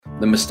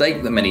The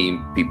mistake that many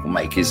people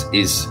make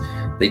is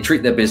they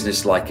treat their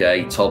business like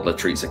a toddler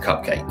treats a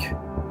cupcake.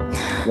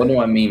 What do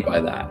I mean by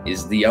that?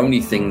 Is the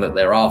only thing that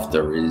they're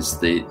after is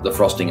the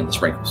frosting and the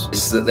sprinkles.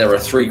 It's that there are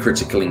 3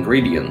 critical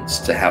ingredients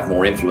to have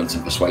more influence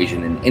and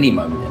persuasion in any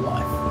moment in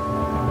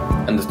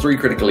life. And the 3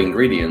 critical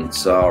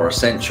ingredients are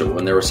essential,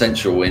 and they're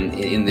essential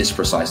in this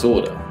precise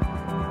order.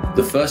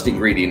 The first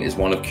ingredient is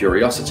one of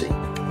curiosity.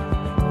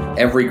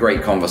 Every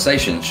great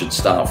conversation should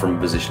start from a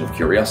position of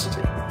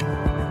curiosity.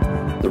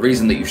 The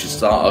reason that you should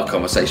start a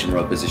conversation from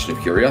a position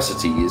of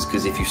curiosity is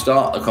because if you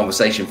start a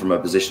conversation from a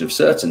position of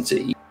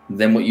certainty,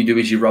 then what you do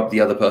is you rub the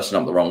other person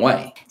up the wrong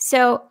way.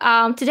 So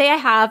today I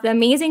have the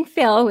amazing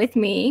Phil with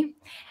me.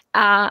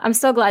 I'm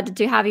so glad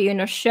to have you in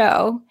our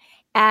show.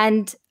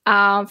 And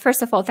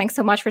first of all, thanks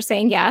so much for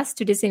saying yes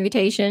to this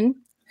invitation.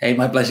 Hey,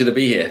 my pleasure to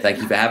be here. Thank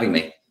you for having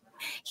me.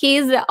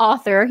 He's the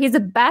author. He's a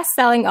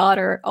best-selling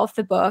author of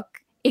the book,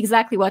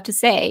 Exactly What to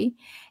Say.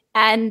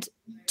 And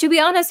to be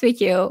honest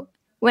with you,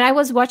 when I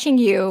was watching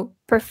you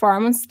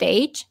perform on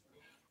stage,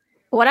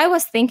 what I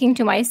was thinking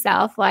to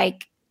myself,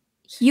 like,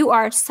 you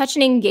are such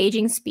an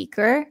engaging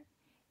speaker.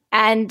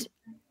 And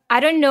I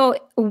don't know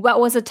when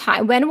was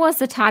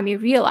the time you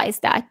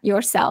realized that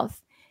yourself?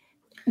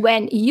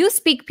 When you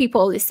speak,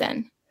 people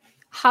listen.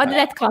 How did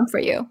that come for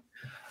you?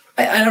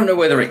 I don't know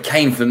whether it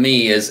came for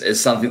me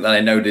as something that I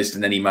noticed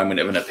in any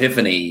moment of an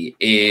epiphany.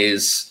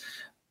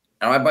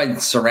 I've been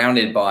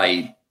surrounded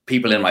by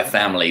people in my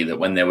family that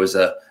when there was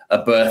a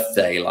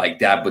birthday, like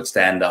Dad would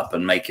stand up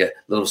and make a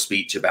little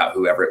speech about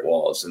whoever it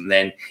was. And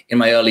then in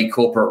my early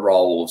corporate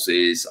roles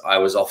I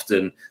was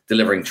often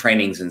delivering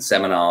trainings and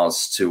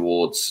seminars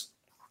towards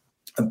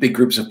big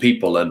groups of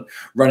people and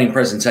running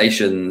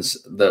presentations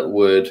that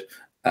would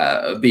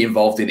be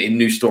involved in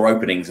new store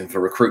openings and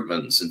for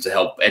recruitments and to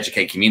help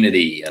educate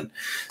community. And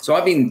so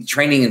I've been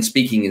training and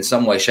speaking in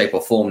some way, shape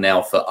or form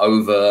now for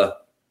over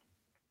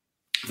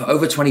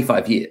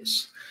 25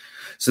 years.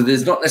 So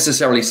there's not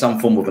necessarily some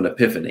form of an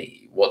epiphany.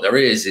 What there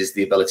is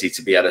the ability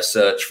to be able to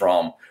search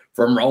from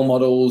role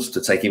models,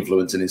 to take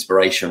influence and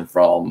inspiration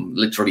from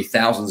literally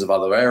thousands of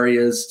other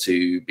areas,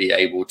 to be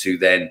able to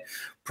then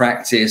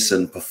practice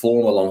and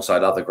perform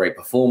alongside other great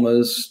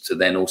performers, to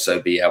then also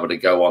be able to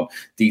go on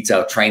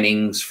detailed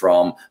trainings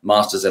from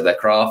masters of their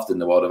craft in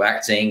the world of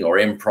acting or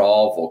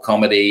improv or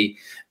comedy.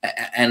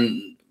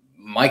 And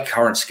my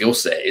current skill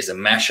set is a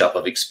mashup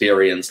of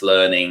experience,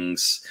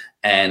 learnings,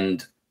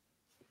 and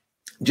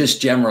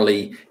just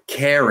generally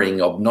caring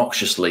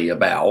obnoxiously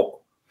about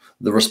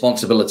the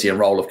responsibility and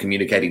role of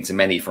communicating to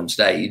many from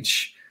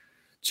stage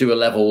to a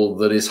level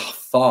that is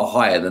far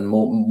higher than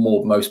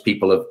most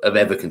people have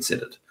ever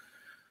considered.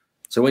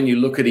 So when you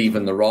look at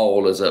even the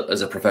role as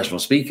a professional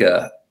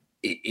speaker,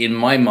 in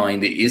my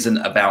mind, it isn't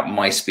about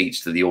my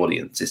speech to the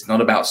audience. It's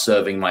not about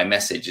serving my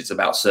message. It's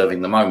about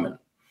serving the moment.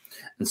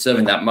 And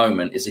serving that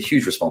moment is a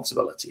huge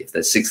responsibility. If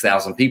there's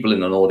 6,000 people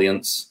in an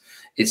audience,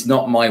 it's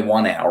not my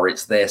 1 hour,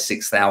 it's their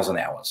 6,000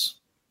 hours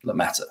that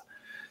matter.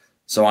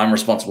 So I'm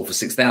responsible for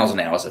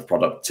 6,000 hours of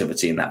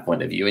productivity in that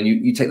point of view. And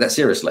you take that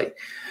seriously.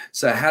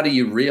 So how do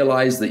you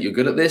realize that you're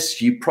good at this?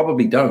 You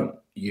probably don't.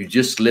 You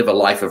just live a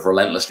life of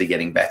relentlessly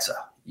getting better.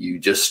 You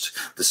just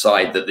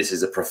decide that this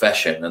is a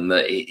profession and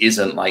that it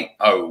isn't like,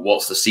 oh,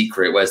 what's the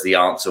secret? Where's the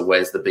answer?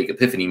 Where's the big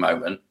epiphany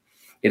moment?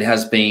 It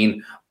has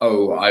been,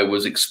 oh, I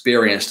was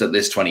experienced at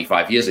this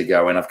 25 years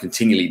ago and I've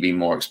continually been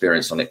more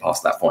experienced on it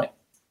past that point.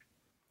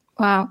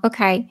 Wow.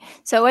 Okay.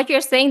 So what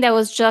you're saying, that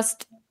was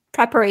just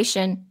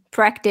preparation,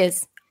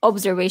 practice,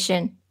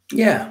 observation.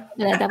 Yeah.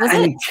 That was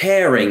and it.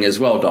 Caring as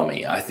well,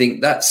 Domi. I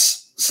think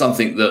that's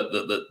something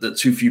that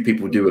too few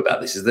people do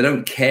about this, is they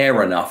don't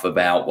care enough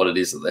about what it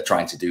is that they're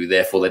trying to do.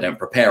 Therefore, they don't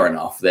prepare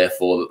enough.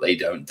 Therefore, that they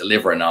don't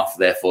deliver enough.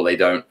 Therefore, they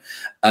don't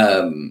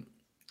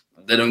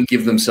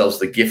give themselves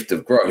the gift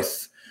of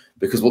growth,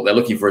 because what they're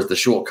looking for is the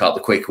shortcut,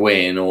 the quick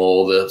win,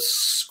 or the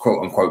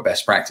quote unquote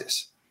best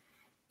practice.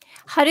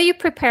 How do you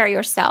prepare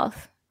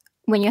yourself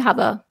when you have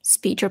a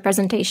speech or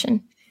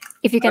presentation?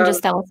 If you can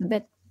just tell us a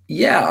bit.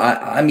 Yeah,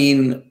 I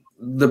mean,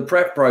 the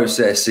prep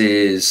process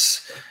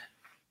is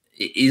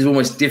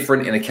almost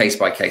different in a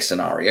case-by-case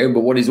scenario,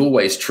 but what is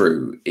always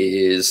true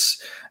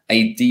is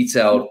a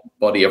detailed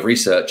body of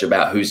research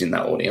about who's in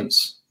that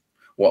audience.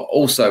 What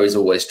also is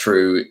always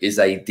true is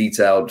a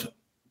detailed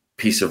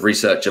piece of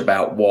research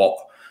about what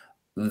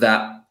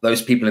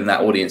those people in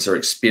that audience are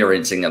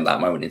experiencing at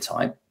that moment in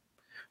time.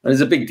 And there's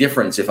a big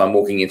difference if I'm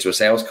walking into a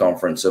sales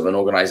conference of an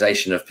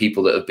organization of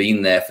people that have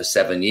been there for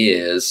 7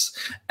 years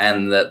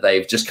and that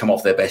they've just come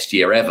off their best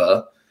year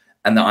ever,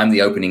 and that I'm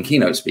the opening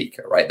keynote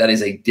speaker, right? That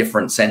is a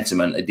different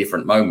sentiment, a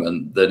different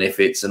moment than if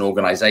it's an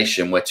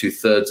organization where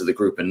 2/3 of the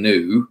group are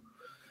new,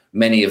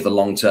 many of the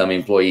long-term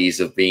employees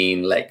have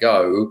been let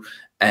go,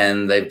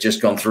 and they've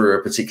just gone through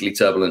a particularly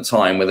turbulent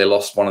time where they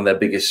lost one of their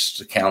biggest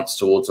accounts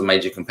towards a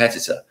major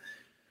competitor.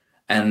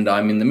 And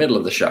I'm in the middle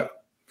of the show.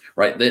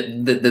 Right,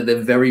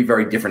 they're very,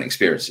 very different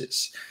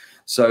experiences.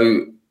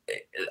 So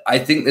I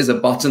think there's a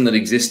button that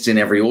exists in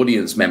every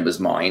audience member's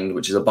mind,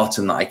 which is a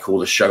button that I call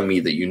the "Show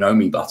Me That You Know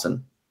Me"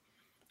 button.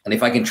 And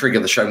if I can trigger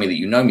the show me that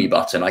you know me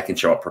button, I can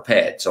show up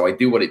prepared. So I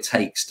do what it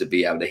takes to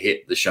be able to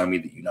hit the show me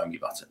that you know me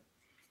button.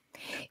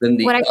 Then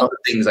the other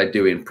things I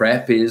do in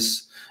prep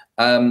is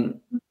to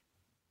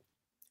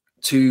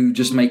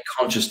just make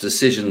conscious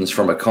decisions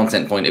from a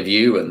content point of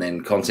view and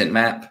then content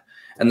map.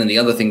 And then the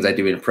other things I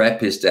do in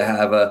prep is to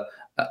have a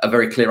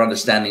very clear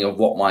understanding of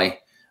what my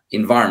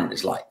environment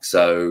is like.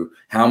 So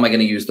how am I going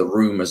to use the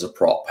room as a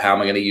prop? How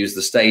am I going to use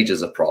the stage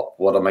as a prop?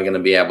 What am I going to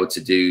be able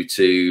to do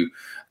to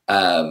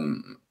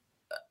plan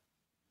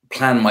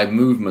my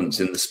movements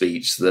in the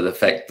speech that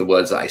affect the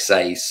words that I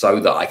say so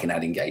that I can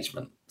add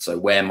engagement? So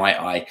where might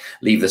I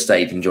leave the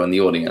stage and join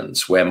the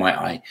audience? Where might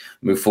I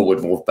move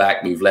forward, move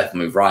back, move left,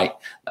 move right?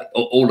 Like,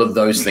 all of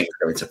those things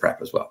go into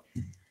prep as well.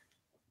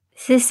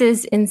 This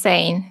is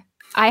insane.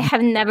 I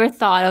have never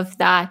thought of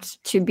that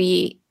to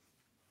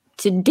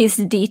this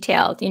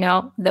detailed,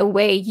 the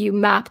way you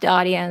map the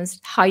audience,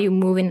 how you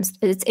move in.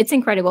 It's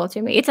incredible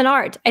to me. It's an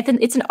art. I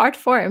think it's an art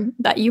form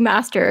that you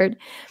mastered.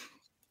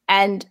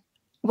 And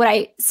what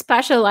I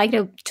especially like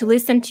to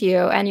listen to you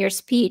and your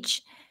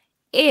speech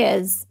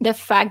is the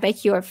fact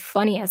that you're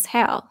funny as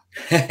hell.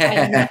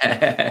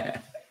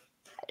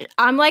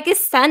 I'm like a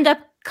stand-up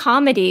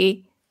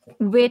comedy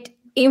with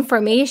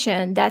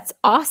information that's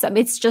awesome.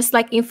 It's just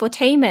like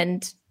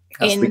infotainment.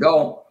 That's the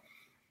goal.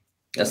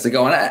 That's the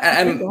goal.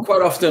 And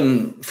quite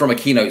often, from a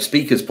keynote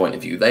speaker's point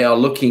of view, they are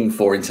looking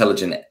for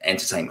intelligent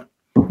entertainment.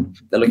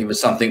 They're looking for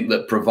something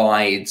that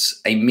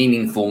provides a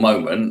meaningful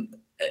moment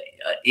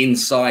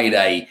inside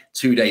a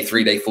 2-day,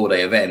 3-day,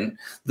 4-day event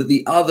that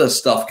the other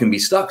stuff can be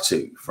stuck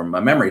to from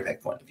a memory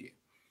peg point of view.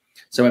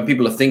 So when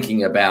people are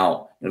thinking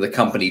about the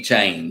company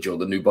change or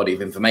the new body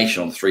of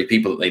information or the 3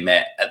 people that they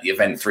met at the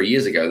event 3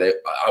 years ago,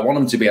 I want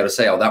them to be able to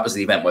say, oh, that was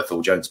the event where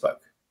Phil Jones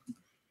spoke.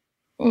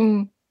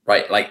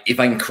 Right? Like if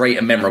I can create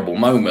a memorable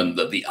moment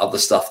that the other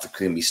stuff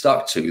can be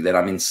stuck to, then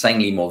I'm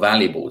insanely more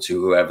valuable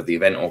to whoever the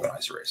event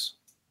organizer is.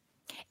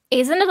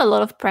 Isn't it a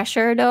lot of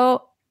pressure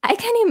though? I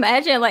can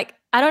imagine,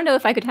 I don't know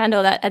if I could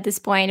handle that at this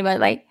point,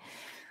 but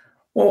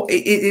Well,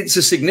 it's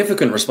a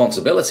significant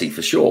responsibility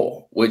for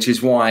sure, which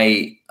is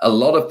why a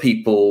lot of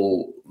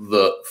people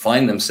that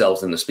find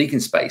themselves in the speaking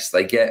space,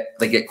 they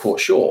get caught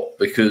short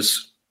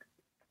because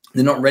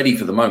they're not ready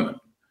for the moment.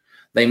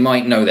 They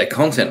might know their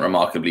content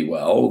remarkably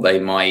well. They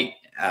might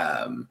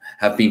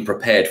have been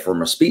prepared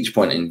from a speech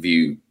point of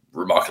view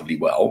remarkably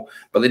well,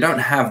 but they don't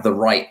have the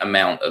right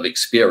amount of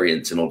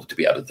experience in order to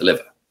be able to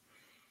deliver.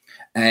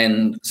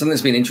 And something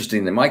that's been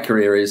interesting in my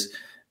career is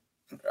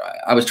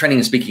I was training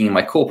and speaking in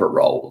my corporate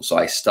roles.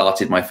 I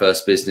started my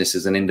first business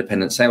as an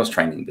independent sales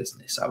training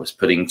business. I was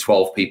putting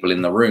 12 people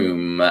in the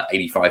room,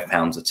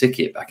 £85 a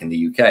ticket back in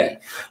the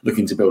UK,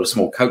 looking to build a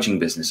small coaching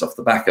business off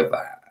the back of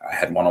that. I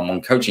had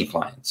one-on-one coaching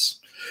clients.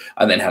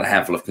 I then had a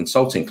handful of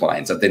consulting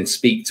clients. I'd then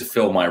speak to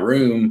fill my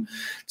room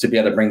to be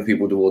able to bring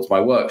people towards my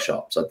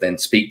workshops. I'd then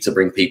speak to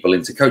bring people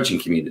into coaching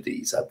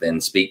communities. I'd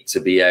then speak to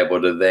be able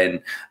to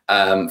then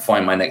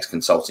find my next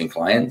consulting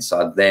clients.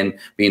 I'd then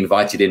be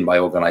invited in by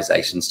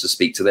organizations to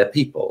speak to their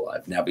people.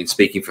 I've now been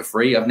speaking for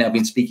free. I've now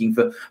been speaking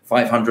for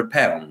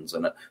 £500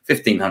 and at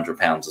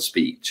 £1,500 a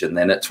speech, and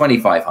then at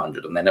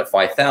 £2,500, and then at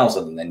 £5,000,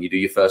 and then you do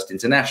your first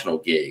international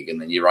gig,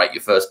 and then you write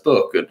your first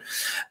book.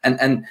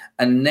 And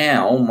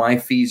now my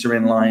fees are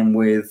in line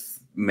with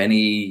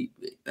many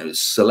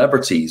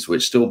celebrities,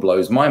 which still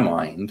blows my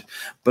mind,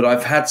 but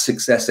I've had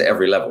success at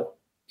every level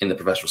in the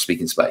professional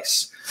speaking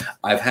space.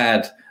 I've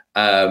had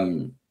a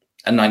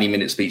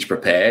 90-minute speech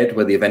prepared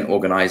where the event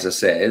organizer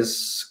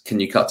says, can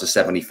you cut to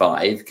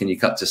 75? Can you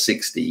cut to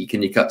 60?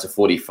 Can you cut to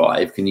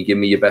 45? Can you give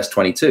me your best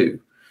 22?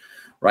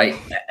 Right?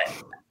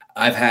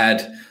 I've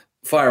had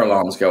fire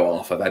alarms go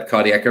off. I've had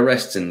cardiac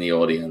arrests in the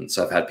audience.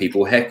 I've had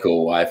people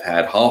heckle. I've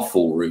had half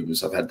full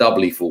rooms. I've had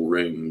doubly full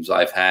rooms.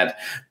 I've had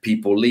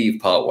people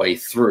leave partway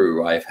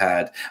through. I've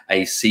had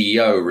a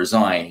CEO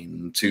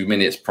resign 2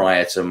 minutes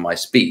prior to my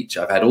speech.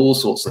 I've had all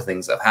sorts of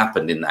things that have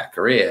happened in that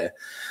career.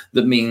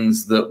 That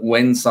means that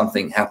when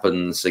something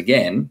happens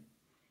again,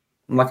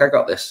 I'm like, I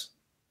got this.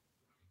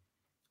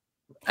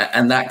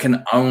 And that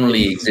can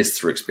only exist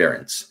through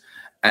experience.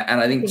 And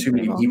I think too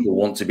many people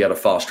want to be able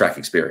to fast track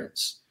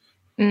experience.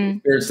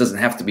 Experience doesn't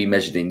have to be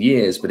measured in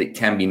years, but it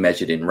can be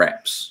measured in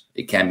reps.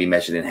 It can be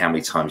measured in how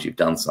many times you've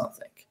done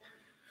something.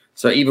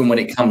 So even when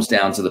it comes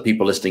down to the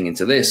people listening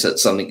into this,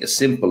 it's something as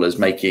simple as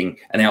making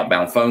an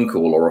outbound phone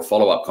call or a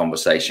follow-up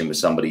conversation with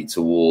somebody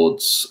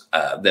towards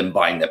them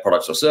buying their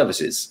products or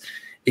services.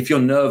 If you're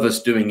nervous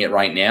doing it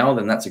right now,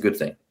 then that's a good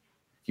thing.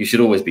 You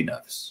should always be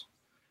nervous.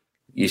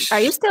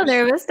 Are you still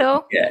nervous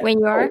though? Yeah. When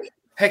you are? Oh,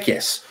 heck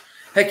yes.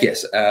 I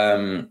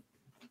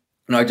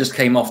just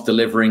came off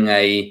delivering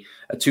a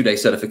 2-day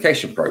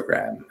certification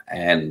program,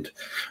 and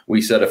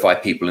we certify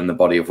people in the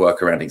body of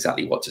work around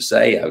exactly what to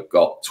say. I've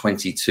got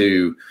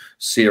 22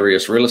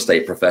 serious real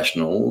estate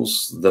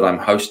professionals that I'm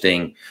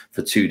hosting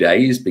for 2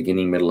 days,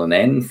 beginning, middle, and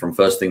end, from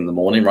first thing in the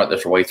morning, right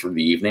the way through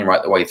the evening,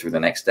 right the way through the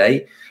next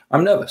day.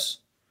 I'm nervous.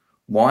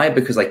 Why?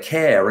 Because I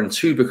care, and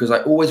 2, because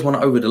I always want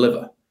to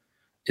over-deliver.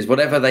 Is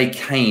whatever they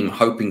came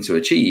hoping to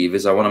achieve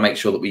is I want to make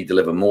sure that we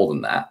deliver more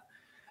than that.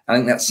 I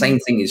think that same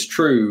thing is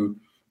true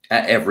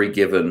at every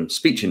given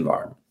speech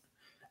environment.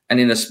 And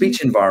in a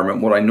speech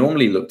environment, what I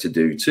normally look to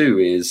do too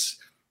is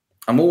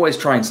I'm always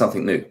trying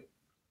something new.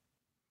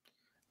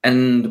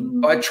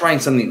 And by trying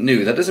something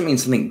new, that doesn't mean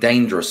something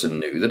dangerous and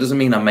new. That doesn't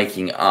mean I'm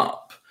making it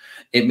up.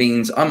 It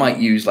means I might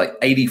use like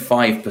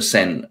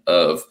 85%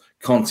 of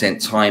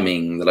content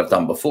timing that I've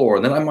done before.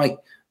 And then I might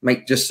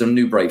make just some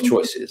new brave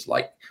choices.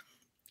 Like,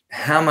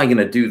 how am I going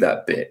to do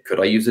that bit? Could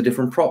I use a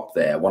different prop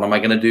there? What am I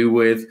going to do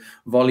with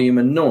volume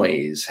and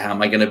noise? How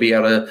am I going to be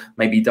able to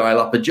maybe dial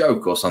up a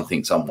joke or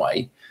something some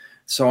way?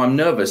 So I'm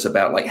nervous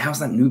about like, how's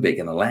that new bit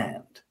going to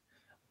land?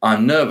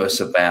 I'm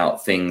nervous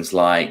about things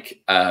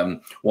like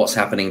what's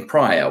happening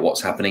prior,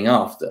 what's happening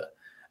after.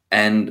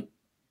 And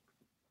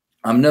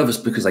I'm nervous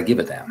because I give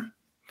a damn.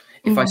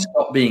 If I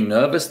stop being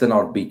nervous, then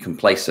I'll be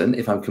complacent.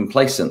 If I'm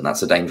complacent,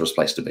 that's a dangerous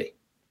place to be.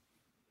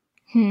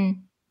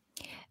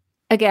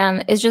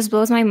 Again, it just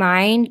blows my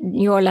mind,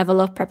 your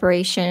level of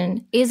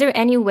preparation. Is there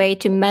any way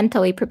to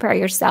mentally prepare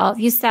yourself?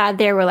 You said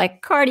there were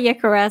like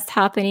cardiac arrest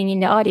happening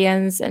in the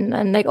audience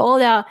and like all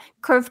the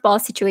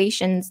curveball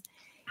situations.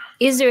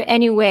 Is there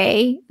any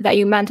way that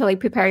you mentally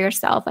prepare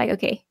yourself? Like,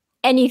 okay,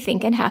 anything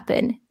can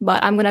happen,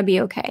 but I'm going to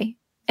be okay.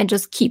 And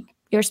just keep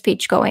your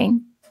speech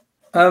going.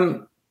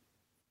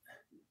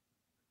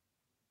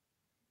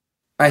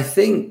 I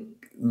think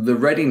the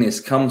readiness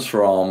comes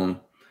from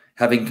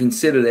having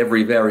considered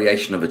every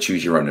variation of a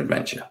choose your own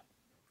adventure.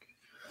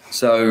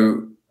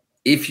 So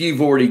if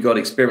you've already got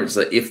experience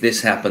that if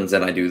this happens,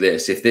 then I do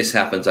this. If this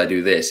happens, I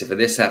do this. If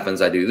this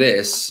happens, I do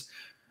this.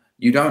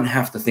 You don't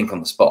have to think on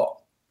the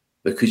spot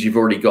because you've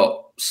already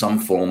got some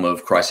form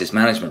of crisis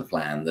management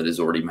plan that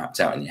is already mapped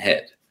out in your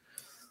head.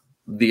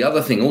 The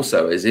other thing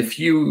also is if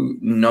you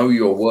know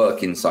your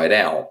work inside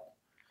out,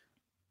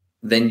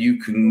 then you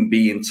can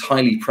be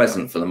entirely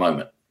present for the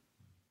moment.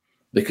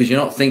 Because you're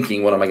not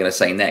thinking, what am I going to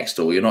say next?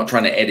 Or you're not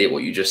trying to edit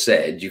what you just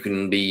said. You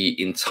can be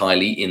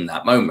entirely in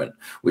that moment,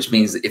 which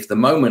means that if the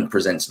moment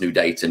presents new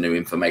data, new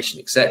information,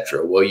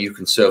 etc., well, you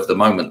can serve the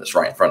moment that's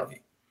right in front of you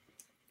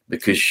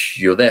because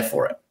you're there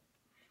for it.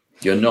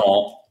 You're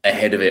not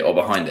ahead of it or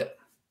behind it.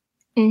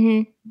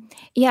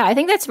 Yeah, I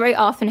think that's very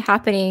often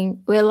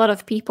happening with a lot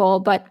of people.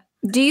 But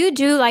do you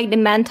do like the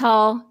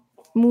mental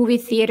movie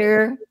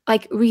theater,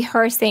 like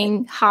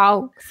rehearsing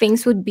how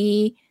things would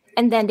be?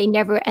 And then they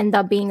never end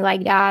up being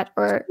like that?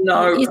 Or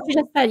no, you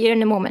just said you're in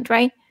the moment,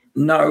 right?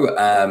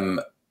 No,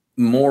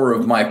 more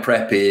of my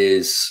prep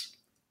is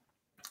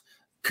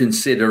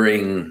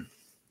considering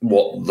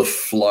what the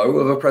flow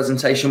of a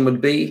presentation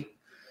would be.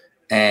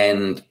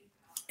 And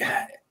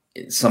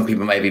some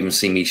people may have even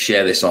seen me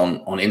share this on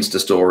Insta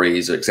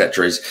stories, et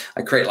cetera, is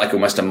I create like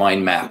almost a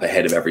mind map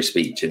ahead of every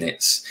speech. And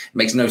it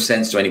makes no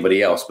sense to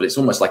anybody else, but it's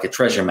almost like a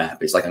treasure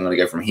map. It's like I'm going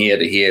to go from here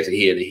to here to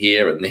here to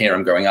here, and here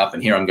I'm going up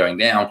and here I'm going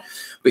down.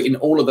 But in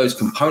all of those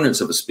components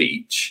of a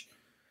speech,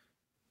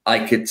 I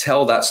could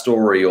tell that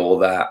story or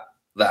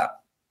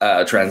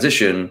that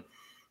transition.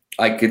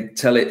 I could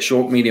tell it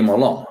short, medium, or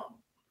long.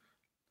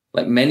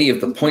 Like many of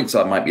the points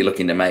I might be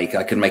looking to make,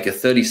 I can make a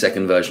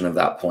 30-second version of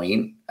that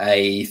point,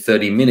 a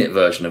 30-minute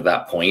version of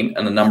that point,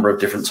 and a number of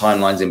different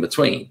timelines in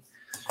between.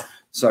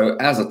 So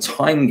as a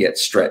time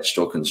gets stretched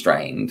or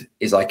constrained,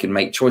 is I can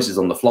make choices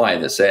on the fly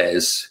that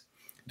says,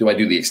 do I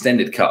do the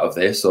extended cut of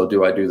this or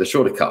do I do the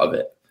shorter cut of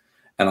it?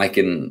 And I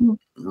can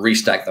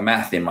restack the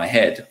math in my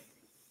head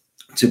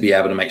to be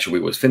able to make sure we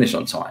always finish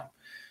on time.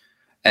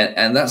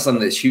 And that's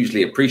something that's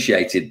hugely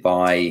appreciated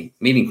by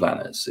meeting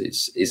planners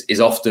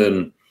is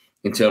often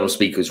internal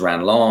speakers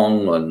ran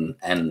long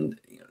and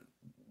you know,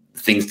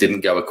 things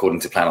didn't go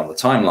according to plan on the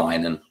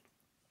timeline. And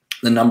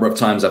the number of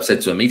times I've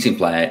said to a meeting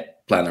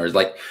planner is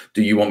like,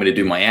 do you want me to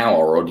do my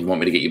hour or do you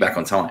want me to get you back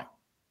on time?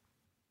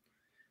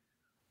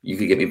 You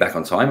could get me back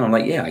on time. I'm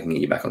like, yeah, I can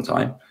get you back on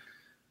time.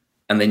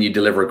 And then you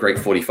deliver a great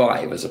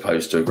 45 as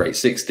opposed to a great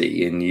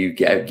 60, and you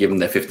give them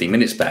their 15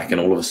 minutes back, and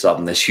all of a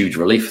sudden there's huge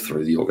relief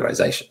through the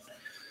organization.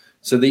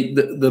 So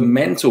the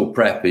mental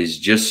prep is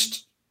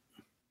just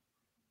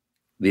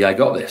I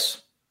got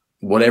this.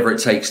 Whatever it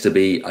takes to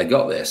be, I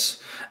got this.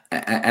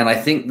 And I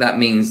think that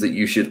means that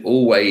you should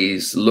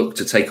always look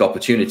to take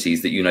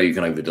opportunities that you know you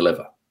can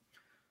over-deliver.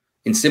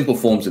 In simple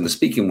forms in the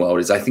speaking world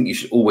is I think you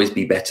should always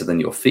be better than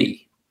your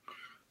fee.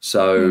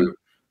 So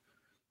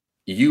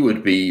you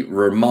would be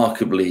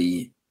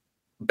remarkably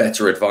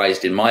better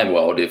advised in my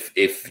world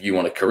if you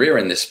want a career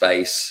in this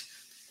space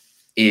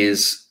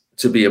is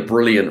to be a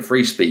brilliant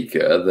free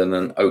speaker than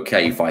an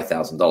okay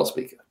 $5,000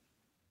 speaker.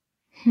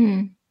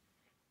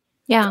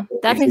 Yeah,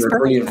 that makes perfect sense. If you're a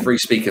brilliant free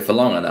speaker for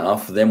long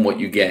enough, then what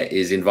you get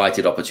is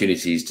invited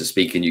opportunities to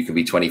speak, and you can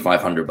be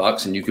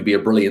 $2,500 and you could be a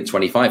brilliant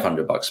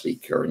 $2,500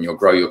 speaker, and you'll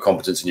grow your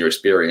competence and your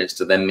experience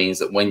to then means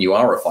that when you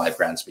are a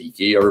 $5,000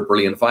 speaker, you're a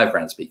brilliant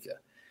 $5,000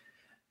 speaker.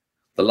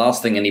 The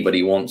last thing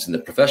anybody wants in the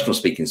professional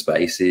speaking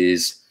space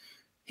is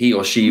he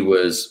or she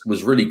was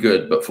really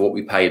good, but for what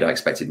we paid, I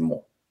expected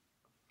more.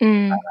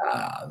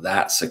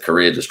 That's a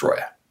career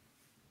destroyer.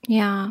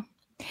 Yeah.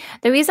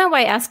 The reason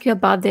why I ask you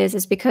about this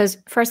is because,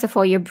 first of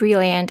all, you're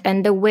brilliant,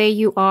 and the way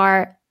you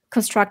are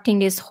constructing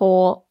this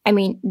whole, I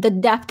mean, the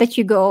depth that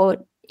you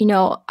go, you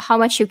know, how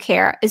much you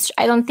care.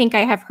 I don't think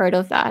I have heard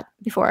of that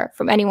before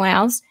from anyone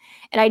else.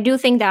 And I do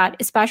think that,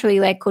 especially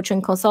like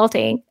coaching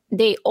consulting,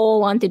 they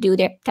all want to do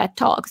their TED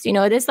Talks. You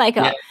know, there's like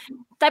a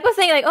type of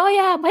thing like, oh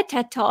yeah, my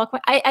TED Talk.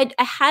 I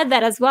had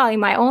that as well in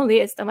my own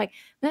list. I'm like,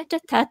 the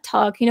TED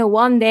Talk, you know,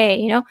 one day,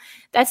 you know,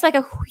 that's like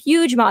a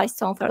huge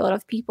milestone for a lot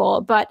of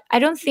people. But I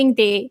don't think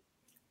they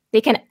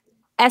can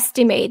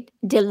estimate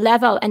the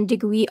level and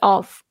degree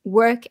of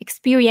work,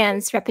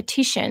 experience,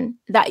 repetition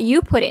that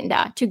you put in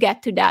that to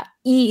get to that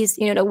ease,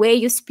 you know, the way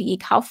you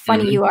speak, how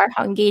funny you are,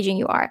 how engaging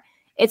you are.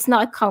 It's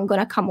not going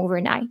to come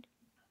overnight.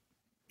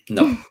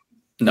 No.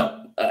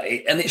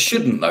 And it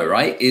shouldn't, though,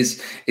 right?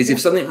 Is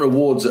if something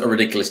rewards at a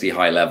ridiculously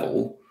high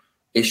level,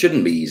 it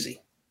shouldn't be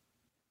easy.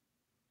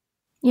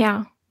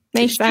 Yeah,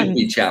 makes sense. It should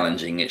be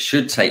challenging. It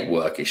should take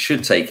work. It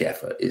should take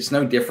effort. It's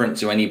no different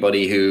to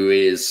anybody who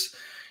is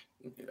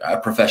a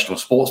professional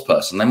sports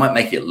person. They might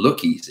make it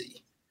look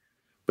easy,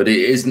 but it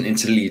isn't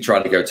until you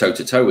try to go toe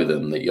to toe with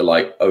them that you're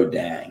like, oh,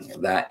 dang,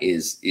 that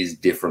is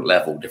different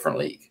level, different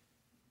league.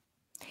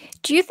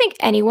 Do you think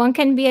anyone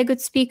can be a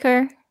good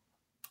speaker?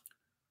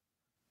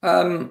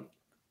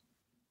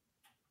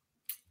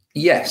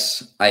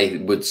 Yes,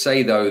 I would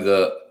say, though,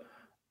 that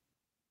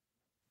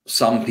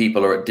some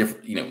people are at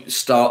different, you know,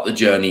 start the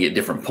journey at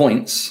different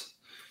points.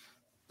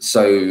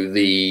 So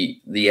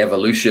the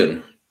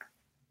evolution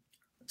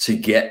to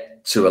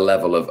get to a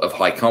level of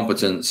high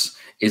competence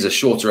is a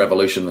shorter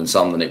evolution than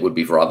some than it would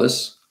be for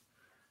others.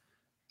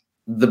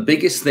 The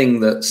biggest thing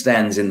that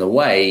stands in the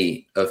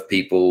way of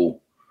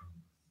people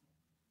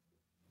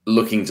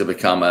looking to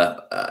become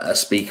a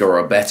speaker or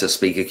a better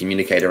speaker,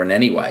 communicator in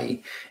any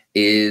way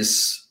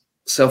is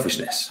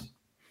selfishness.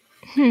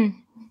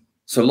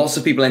 So lots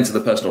of people enter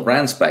the personal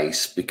brand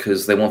space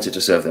because they want it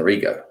to serve their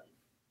ego.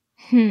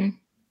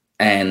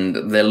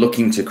 And they're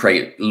looking to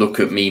create look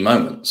at me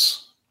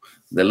moments.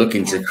 They're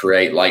looking to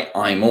create like,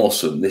 I'm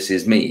awesome, this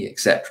is me,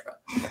 etc.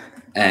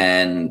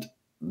 And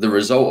the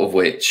result of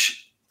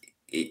which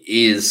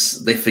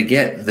is they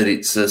forget that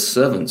it's a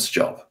servant's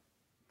job.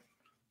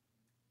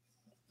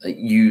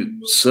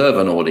 You serve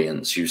an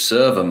audience, you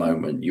serve a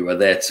moment, you are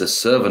there to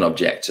serve an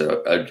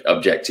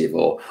objective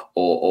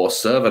or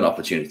serve an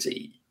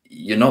opportunity.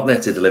 You're not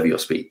there to deliver your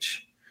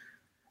speech.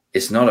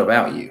 It's not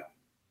about you.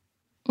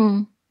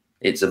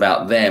 It's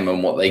about them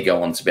and what they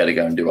go on to be able to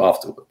go and do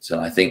afterwards. And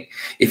I think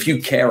if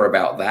you care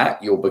about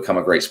that, you'll become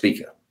a great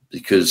speaker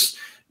because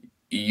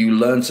you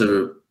learn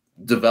to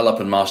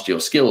develop and master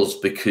your skills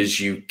because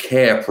you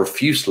care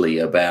profusely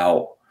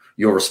about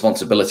your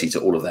responsibility to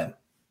all of them.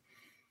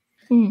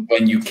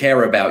 When you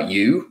care about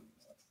you,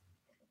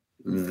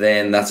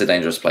 then that's a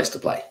dangerous place to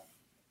play.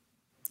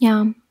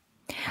 Yeah.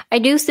 I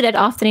do see that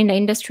often in the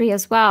industry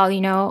as well, you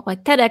know,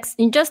 like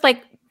TEDx, just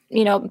like,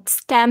 you know,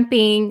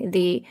 stamping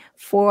the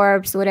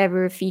Forbes,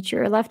 whatever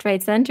feature, left,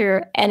 right,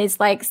 center. And it's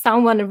like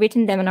someone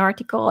written them an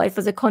article. It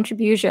was a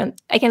contribution.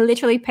 I can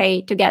literally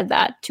pay to get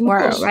that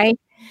tomorrow, right?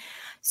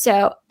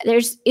 So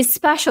there's,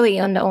 especially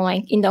in the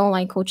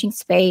online coaching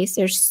space,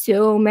 there's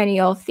so many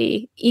of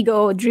the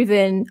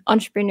ego-driven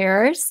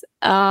entrepreneurs,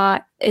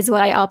 is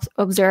what I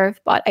observe.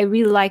 But I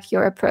really like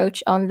your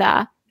approach on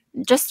that,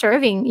 just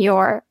serving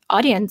your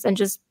audience and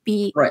just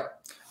be right.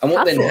 And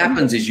what helpful. Then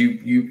happens is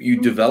you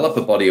develop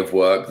a body of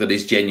work that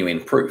is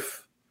genuine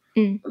proof.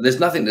 There's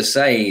nothing to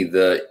say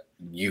that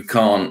you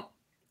can't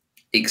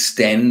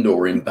extend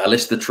or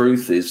embellish the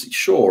truth. Is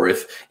sure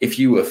if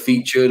you were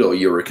featured or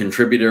you're a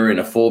contributor in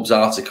a Forbes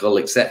article,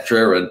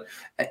 etc. And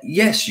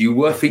yes, you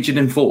were featured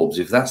in Forbes.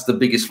 If that's the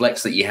biggest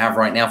flex that you have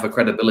right now for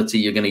credibility,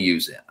 you're going to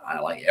use it. I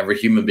like every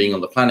human being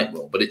on the planet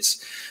will,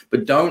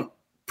 but don't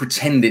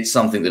pretend it's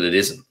something that it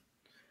isn't.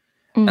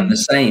 And the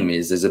same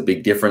is there's a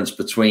big difference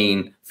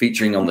between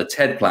featuring on the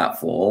TED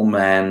platform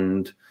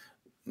and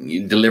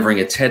delivering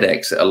a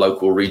TEDx at a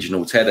local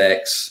regional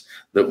TEDx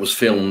that was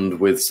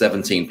filmed with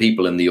 17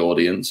 people in the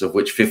audience, of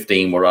which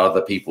 15 were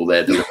other people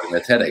there delivering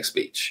their TEDx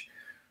speech,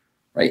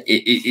 right?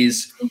 It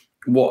is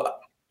what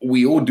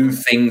we all do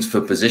things for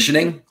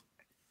positioning.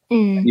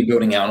 You're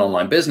building out an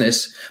online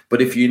business,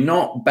 but if you're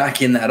not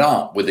backing that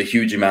up with a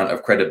huge amount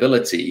of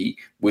credibility,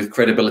 with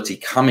credibility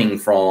coming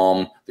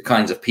from the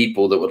kinds of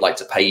people that would like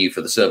to pay you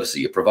for the service that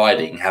you're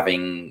providing,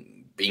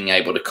 being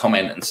able to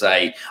comment and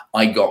say,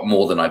 I got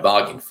more than I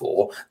bargained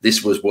for,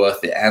 this was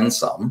worth it and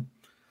some,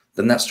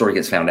 then that story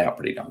gets found out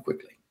pretty darn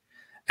quickly.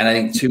 And I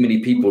think too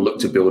many people look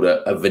to build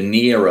a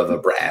veneer of a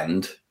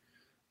brand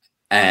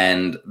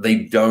and they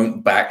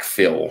don't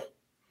backfill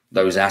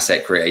those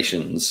asset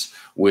creations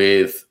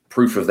with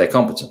proof of their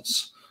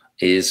competence,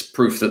 is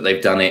proof that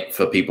they've done it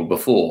for people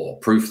before,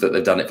 proof that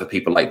they've done it for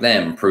people like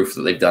them, proof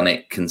that they've done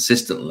it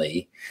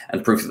consistently,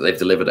 and proof that they've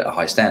delivered at a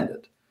high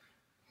standard.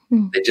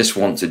 They just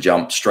want to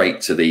jump straight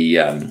to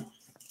the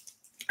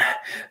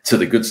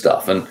good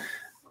stuff. And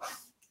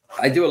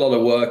I do a lot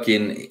of work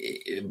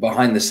in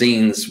behind the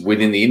scenes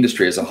within the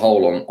industry as a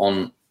whole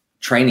on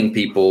training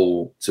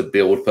people to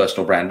build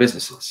personal brand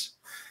businesses.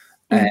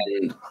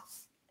 And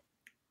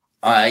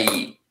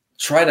I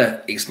try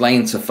to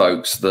explain to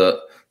folks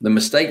that The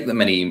mistake that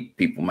many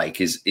people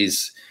make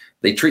is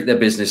they treat their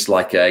business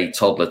like a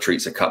toddler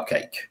treats a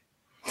cupcake.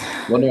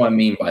 What do I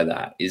mean by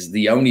that? Is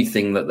the only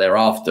thing that they're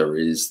after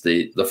is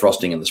the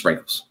frosting and the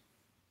sprinkles.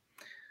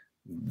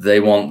 They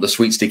want the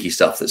sweet, sticky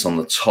stuff that's on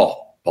the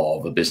top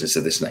of a business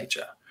of this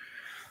nature.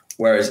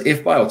 Whereas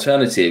if by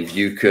alternative,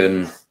 you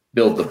can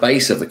build the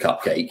base of the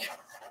cupcake,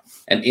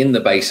 and in the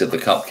base of the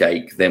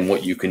cupcake, then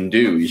what you can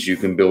do is you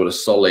can build a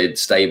solid,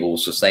 stable,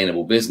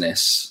 sustainable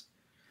business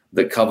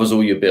that covers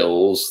all your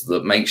bills,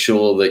 that makes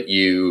sure that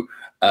you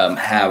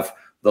have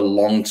the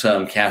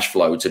long-term cash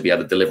flow to be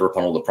able to deliver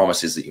upon all the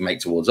promises that you make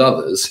towards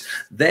others.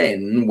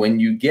 Then when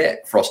you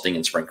get frosting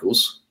and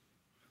sprinkles,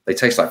 they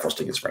taste like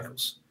frosting and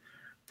sprinkles.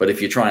 But if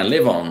you try and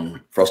live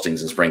on frostings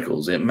and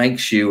sprinkles, it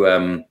makes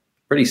you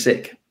pretty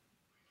sick.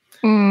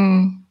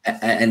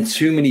 And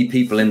too many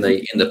people in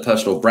the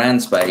personal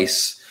brand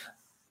space,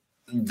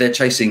 they're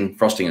chasing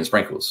frosting and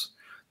sprinkles.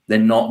 They're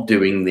not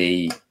doing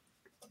the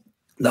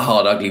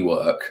hard, ugly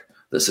work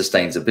that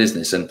sustains a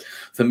business. And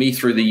for me,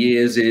 through the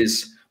years,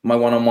 is my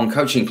one-on-one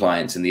coaching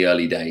clients in the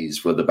early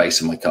days were the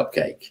base of my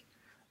cupcake.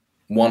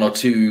 1 or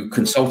 2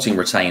 consulting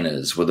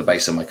retainers were the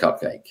base of my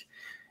cupcake.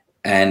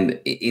 And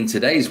in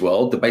today's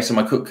world, the base of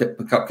my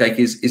cupcake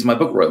is my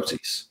book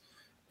royalties.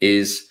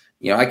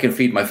 I can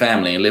feed my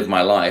family and live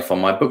my life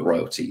on my book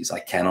royalties. I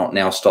cannot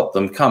now stop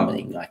them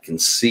coming. I can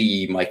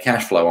see my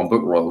cash flow on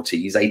book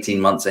royalties 18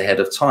 months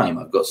ahead of time.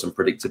 I've got some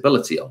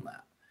predictability on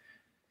that.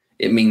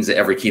 It means that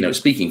every keynote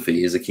speaking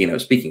fee is a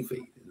keynote speaking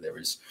fee. There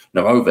is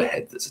no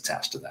overhead that's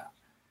attached to that.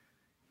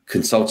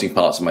 Consulting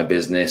parts of my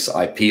business,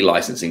 IP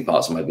licensing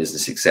parts of my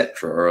business,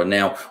 etc., are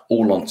now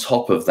all on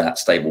top of that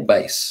stable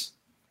base.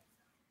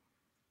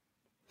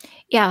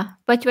 Yeah,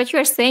 but what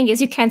you're saying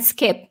is you can't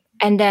skip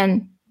and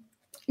then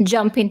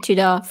jump into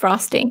the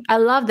frosting. I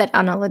love that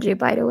analogy,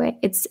 by the way.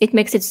 It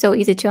makes it so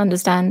easy to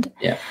understand.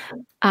 Yeah.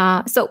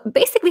 So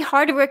basically,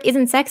 hard work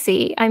isn't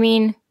sexy. I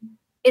mean,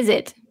 is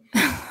it?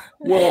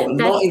 Well,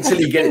 not until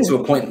you get it to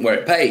a point where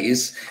it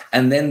pays,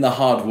 and then the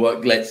hard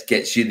work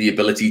gets you the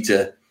ability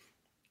to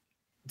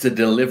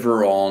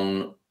deliver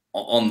on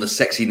the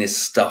sexiness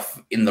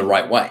stuff in the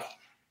right way.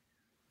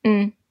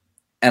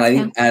 And I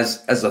think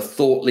as a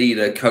thought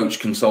leader, coach,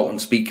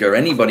 consultant, speaker,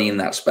 anybody in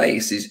that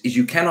space is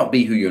you cannot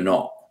be who you're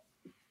not.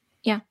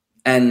 Yeah.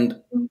 And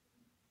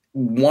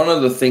one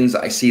of the things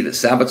that I see that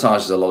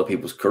sabotages a lot of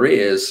people's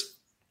careers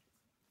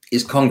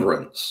is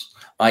congruence,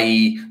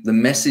 i.e. the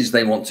message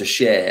they want to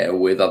share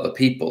with other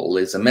people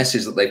is a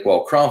message that they've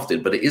well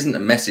crafted, but it isn't a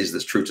message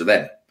that's true to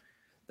them.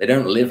 They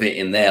don't live it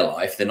in their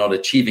life. They're not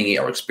achieving it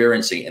or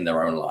experiencing it in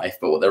their own life.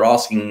 But what they're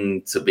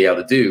asking to be able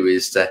to do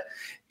is to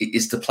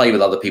play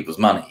with other people's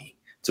money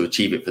to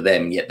achieve it for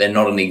them. Yet they're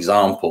not an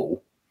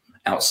example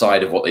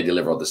outside of what they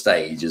deliver on the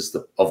stage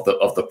of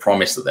the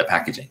promise that they're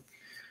packaging.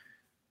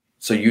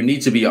 So you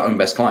need to be your own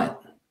best client.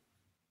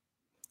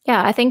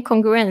 Yeah, I think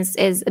congruence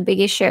is a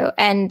big issue.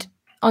 And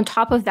on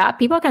top of that,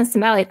 people can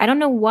smell it. I don't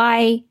know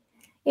why,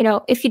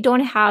 if you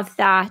don't have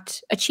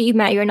that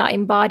achievement, you're not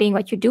embodying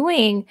what you're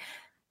doing,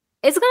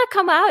 it's going to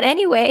come out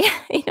anyway.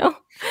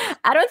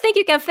 I don't think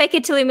you can fake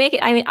it till you make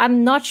it. I mean,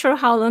 I'm not sure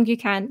how long you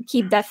can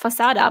keep that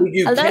facade up.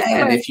 You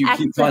can if you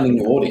keep finding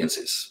new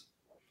audiences.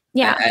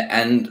 Yeah.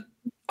 And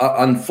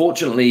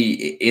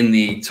unfortunately, in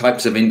the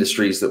types of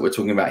industries that we're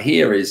talking about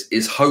here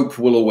is hope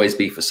will always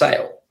be for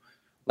sale.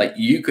 Like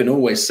you can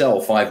always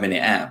sell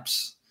 5-minute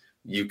abs.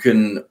 You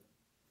can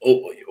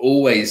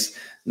always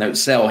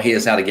sell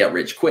here's how to get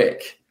rich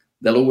quick.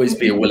 There'll always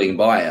be a willing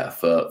buyer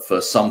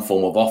for some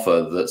form of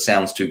offer that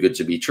sounds too good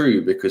to be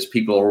true because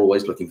people are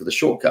always looking for the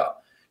shortcut.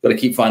 Got to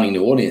keep finding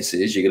new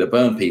audiences. You're going to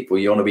burn people.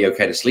 You want to be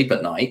okay to sleep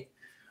at night.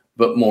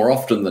 But more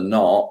often than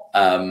not,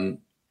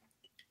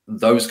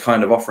 those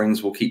kind of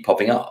offerings will keep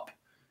popping up.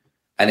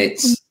 And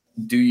it's,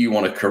 do you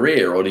want a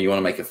career or do you want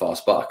to make a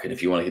fast buck? And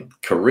if you want a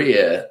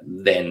career,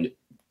 then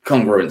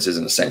congruence is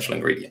an essential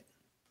ingredient.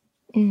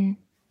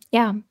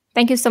 Yeah.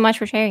 Thank you so much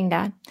for sharing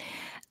that.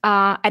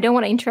 I don't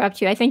want to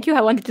interrupt you. I think you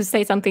wanted to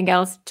say something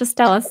else. Just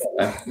tell us.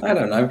 I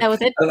don't know. That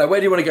was it? I don't know. Where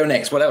do you want to go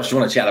next? What else do you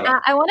want to chat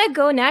about? I want to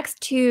go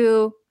next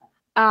to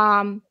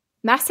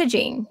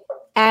messaging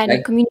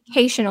and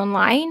communication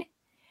online,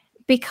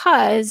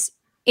 because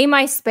in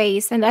my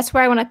space, and that's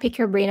where I want to pick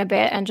your brain a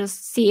bit and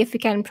just see if we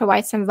can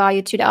provide some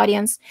value to the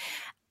audience.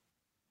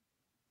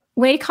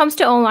 When it comes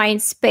to online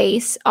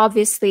space,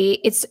 obviously,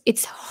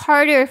 it's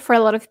harder for a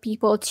lot of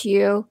people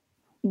to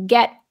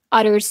get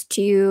others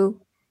to,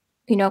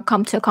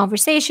 come to a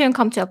conversation,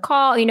 come to a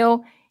call,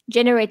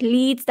 generate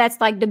leads.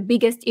 That's like the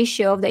biggest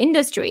issue of the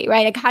industry,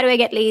 right? Like, how do I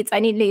get leads? I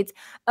need leads.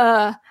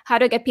 How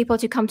do I get people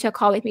to come to a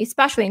call with me,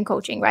 especially in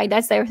coaching, right?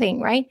 That's their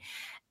thing, right?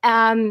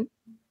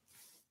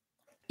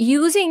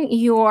 Using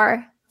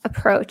your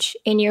approach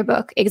in your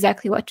book,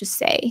 Exactly What to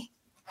Say,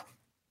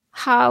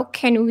 how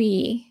can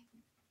we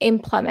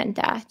implement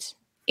that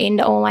in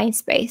the online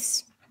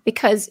space?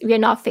 Because we're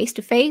not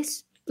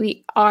face-to-face.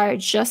 We are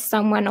just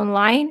someone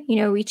online,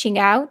 reaching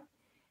out.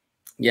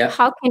 Yeah.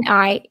 How can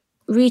I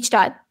reach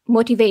that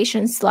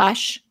motivation /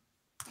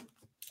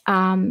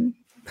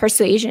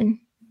 persuasion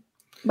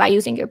by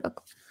using your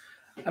book?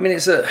 I mean,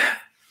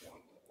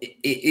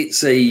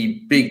 it's a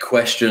big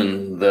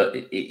question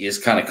that is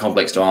kind of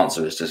complex to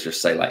answer. Is to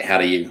just say, like, how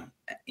do you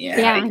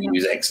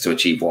use X to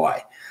achieve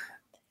Y?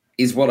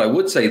 Is what I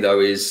would say, though,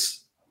 is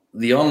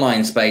the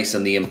online space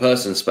and the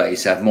in-person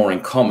space have more in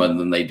common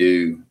than they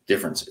do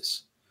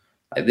differences.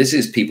 Like, this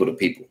is people to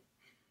people.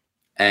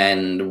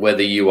 And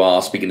whether you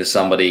are speaking to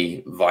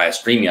somebody via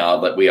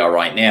StreamYard like we are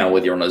right now,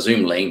 whether you're on a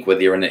Zoom link,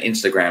 whether you're in an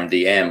Instagram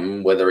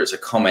DM, whether it's a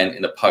comment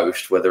in a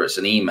post, whether it's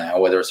an email,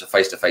 whether it's a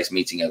face-to-face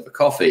meeting over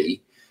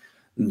coffee,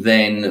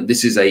 then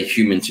this is a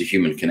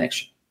human-to-human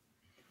connection.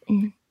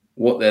 Mm-hmm.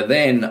 What there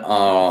then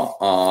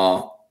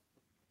are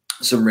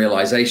some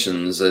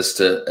realizations as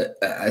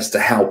to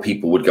how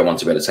people would go on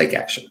to be able to take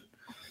action.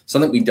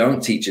 Something we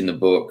don't teach in the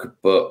book,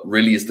 but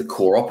really is the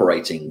core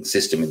operating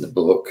system in the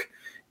book,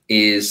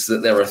 is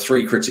that there are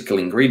 3 critical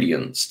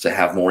ingredients to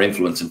have more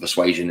influence and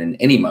persuasion in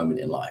any moment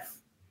in life.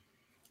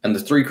 And the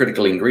 3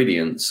 critical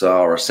ingredients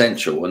are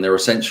essential, and they're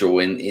essential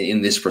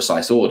in this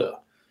precise order.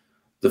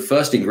 The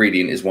first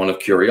ingredient is one of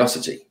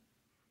curiosity.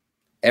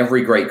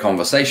 Every great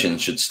conversation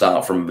should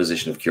start from a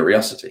position of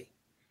curiosity.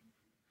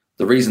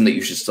 The reason that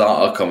you should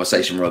start a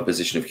conversation from a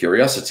position of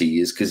curiosity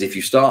is because if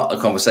you start a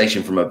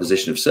conversation from a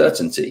position of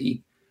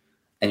certainty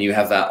and you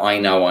have that I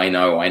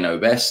know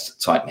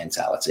best type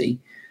mentality,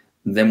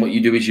 then what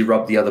you do is you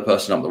rub the other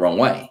person up the wrong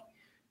way.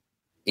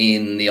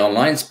 In the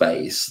online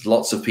space,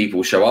 lots of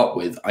people show up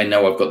with, I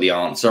know I've got the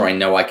answer. I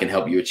know I can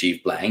help you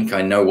achieve blank.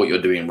 I know what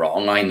you're doing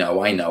wrong. I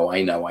know.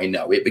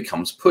 It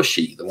becomes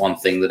pushy, the one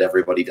thing that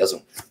everybody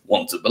doesn't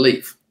want to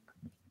believe.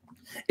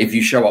 If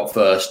you show up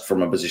first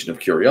from a position of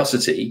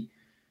curiosity,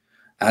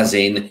 as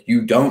in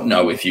you don't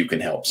know if you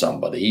can help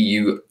somebody,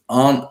 you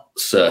aren't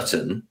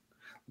certain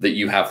that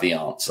you have the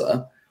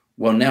answer,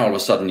 well, now all of a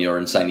sudden you're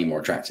insanely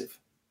more attractive.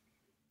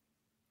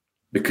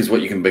 Because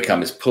what you can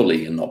become is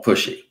pulley and not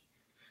pushy.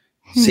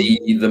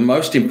 See, the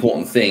most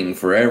important thing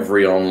for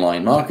every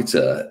online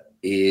marketer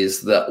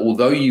is that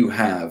although you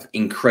have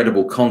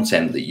incredible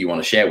content that you want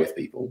to share with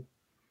people,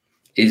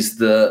 is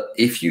that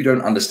if you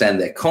don't understand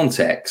their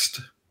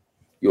context,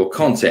 your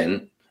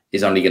content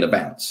is only going to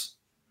bounce.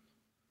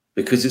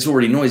 Because it's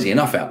already noisy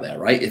enough out there,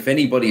 right? If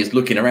anybody is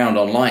looking around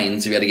online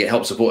to be able to get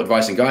help, support,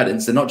 advice, and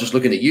guidance, they're not just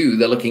looking at you,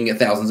 they're looking at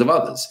thousands of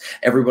others.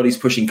 Everybody's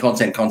pushing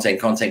content.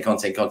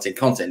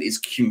 It's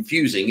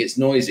confusing, it's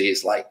noisy.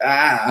 It's like,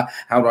 how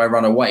do I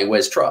run away?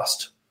 Where's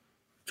trust?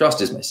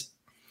 Trust is missing.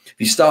 If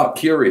you start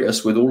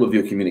curious with all of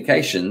your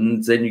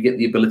communications, then you get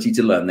the ability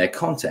to learn their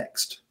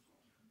context.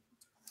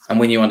 And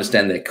when you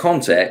understand their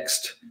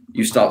context,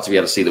 you start to be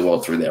able to see the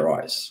world through their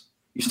eyes.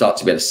 You start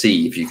to be able to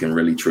see if you can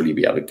really, truly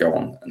be able to go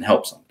on and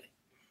help somebody.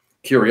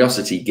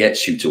 Curiosity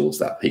gets you towards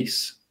that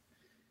piece.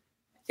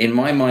 In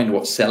my mind,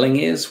 what selling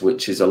is,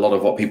 which is a lot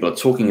of what people are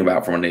talking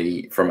about from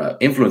an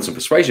influence and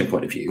persuasion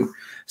point of view,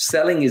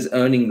 selling is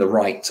earning the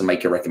right to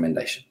make a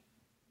recommendation.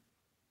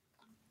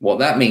 What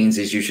that means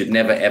is you should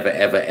never,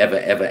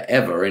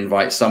 ever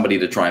invite somebody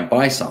to try and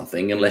buy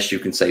something unless you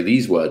can say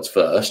these words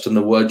first. And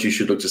the words you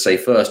should look to say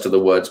first are the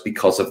words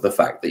because of the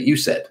fact that you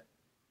said.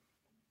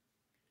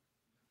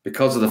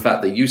 Because of the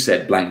fact that you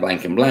said blank,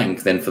 blank, and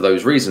blank, then for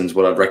those reasons,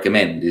 what I'd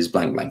recommend is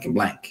blank, blank, and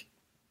blank.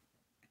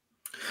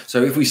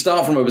 So if we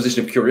start from a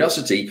position of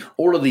curiosity,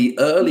 all of the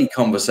early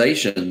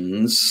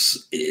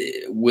conversations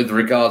with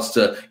regards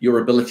to your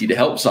ability to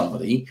help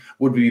somebody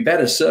would be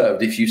better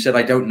served if you said,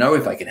 I don't know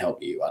if I can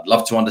help you. I'd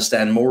love to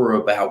understand more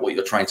about what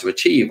you're trying to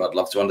achieve. I'd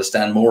love to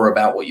understand more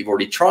about what you've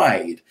already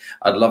tried.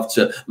 I'd love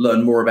to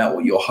learn more about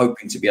what you're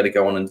hoping to be able to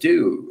go on and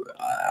do.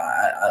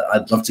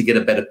 I'd love to get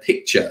a better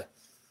picture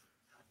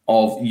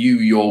of you,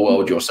 your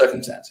world, your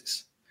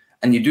circumstances.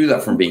 And you do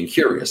that from being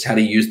curious. How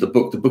do you use the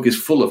book? The book is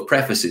full of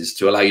prefaces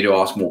to allow you to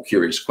ask more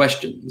curious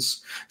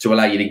questions, to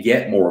allow you to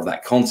get more of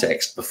that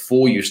context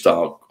before you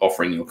start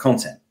offering your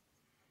content.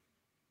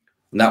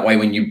 And that way,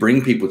 when you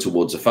bring people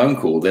towards a phone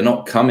call, they're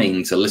not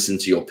coming to listen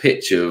to your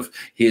pitch of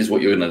here's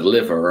what you're going to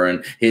deliver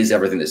and here's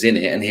everything that's in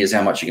it and here's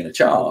how much you're going to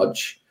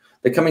charge.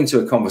 They're coming to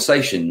a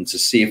conversation to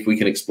see if we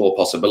can explore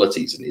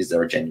possibilities and is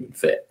there a genuine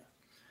fit.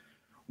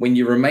 When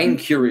you remain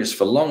curious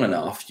for long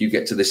enough, you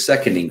get to the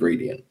second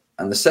ingredient.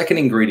 And the second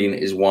ingredient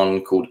is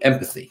one called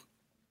empathy.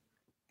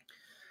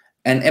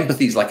 And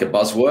empathy is like a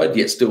buzzword,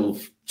 yet still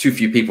too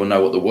few people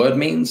know what the word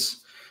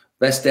means.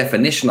 Best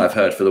definition I've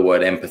heard for the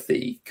word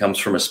empathy comes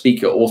from a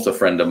speaker, author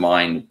friend of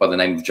mine by the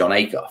name of Jon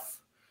Acuff.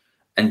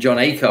 And Jon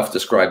Acuff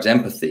describes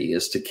empathy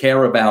as to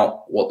care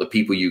about what the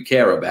people you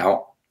care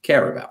about.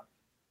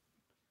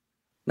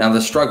 Now,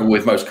 the struggle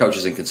with most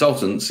coaches and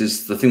consultants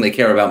is the thing they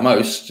care about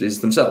most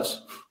is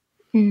themselves.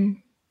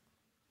 Mm.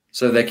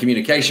 So their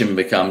communication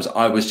becomes,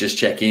 I was just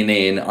checking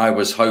in. I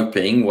was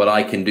hoping what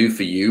I can do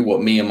for you,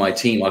 what me and my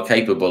team are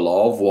capable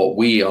of, what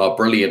we are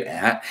brilliant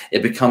at.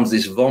 It becomes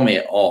this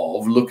vomit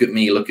of look at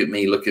me,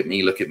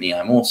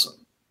 I'm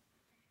awesome.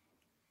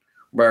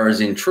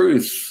 Whereas in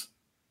truth,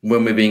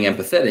 when we're being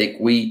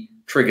empathetic, we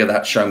trigger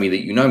that show me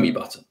that you know me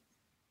button.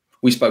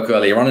 We spoke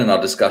earlier on in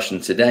our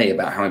discussion today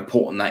about how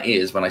important that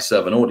is when I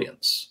serve an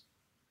audience.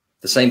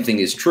 The same thing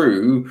is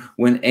true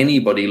when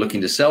anybody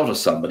looking to sell to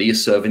somebody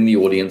is serving the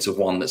audience of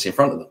one that's in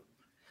front of them.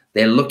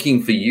 They're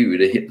looking for you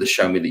to hit the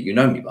show me that you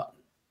know me button.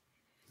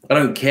 I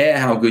don't care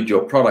how good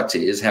your product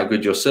is, how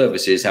good your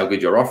service is, how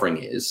good your offering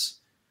is.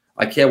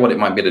 I care what it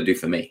might be to do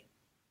for me.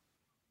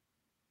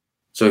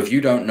 So if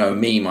you don't know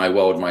me, my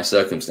world, my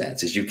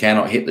circumstances, you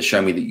cannot hit the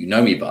show me that you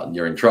know me button.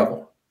 You're in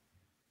trouble.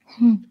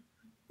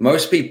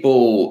 Most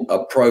people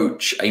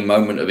approach a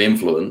moment of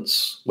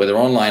influence, whether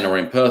online or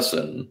in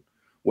person,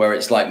 where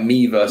it's like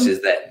me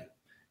versus them.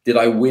 Did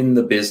I win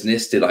the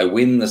business? Did I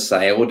win the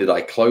sale? Did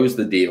I close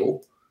the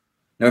deal?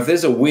 Now, if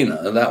there's a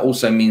winner, that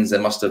also means there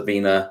must have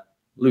been a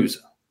loser.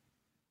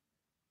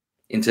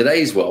 In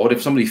today's world,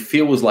 if somebody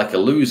feels like a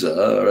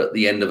loser at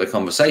the end of a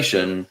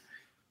conversation,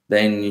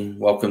 then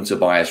welcome to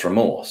buyer's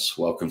remorse,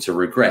 welcome to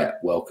regret,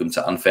 welcome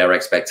to unfair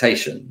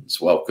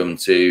expectations, welcome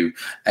to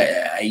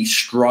a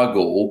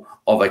struggle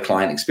of a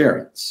client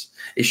experience.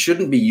 It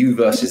shouldn't be you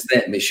versus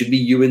them. It should be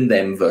you and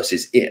them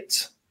versus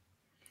it.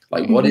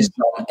 Like, what is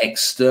some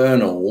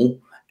external,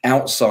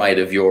 outside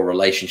of your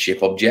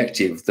relationship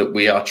objective that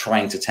we are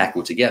trying to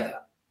tackle together?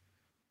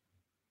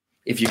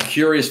 If you're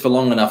curious for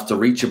long enough to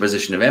reach a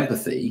position of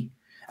empathy,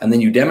 and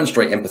then you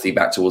demonstrate empathy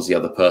back towards the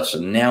other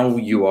person, now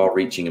you are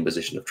reaching a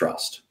position of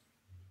trust.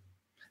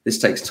 This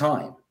takes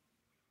time.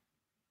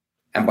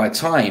 And by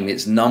time,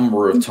 it's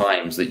number of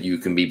times that you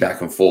can be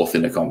back and forth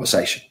in a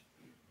conversation.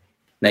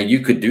 Now,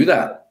 you could do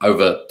that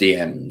over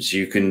DMs.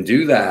 You can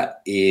do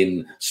that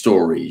in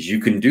stories. You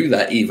can do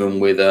that even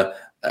with a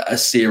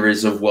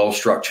series of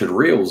well-structured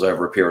reels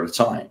over a period of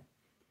time.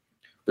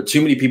 But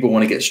too many people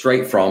want to get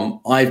straight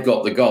from, I've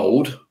got the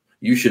gold,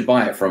 you should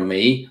buy it from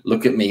me,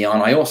 look at me,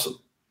 aren't I awesome?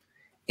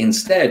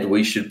 Instead,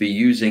 we should be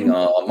using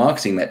our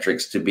marketing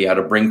metrics to be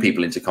able to bring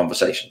people into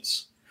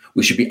conversations.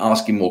 We should be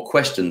asking more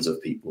questions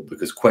of people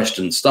because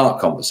questions start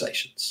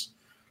conversations.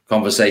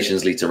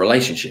 Conversations lead to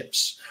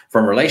relationships.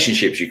 From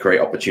relationships, you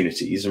create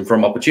opportunities, and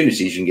from opportunities,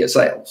 you can get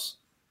sales.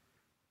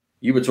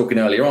 You were talking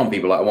earlier on,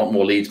 people like, I want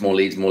more leads, more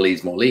leads, more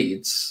leads, more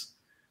leads.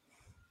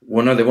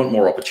 Well, no, they want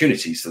more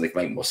opportunities so they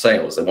can make more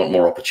sales. They want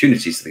more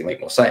opportunities so they can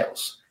make more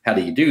sales. How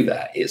do you do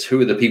that? It's who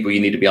are the people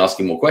you need to be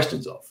asking more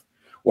questions of?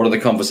 What are the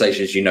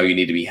conversations you know you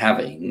need to be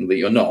having that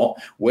you're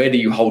not? Where do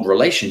you hold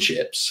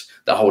relationships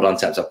that hold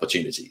untapped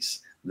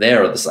opportunities?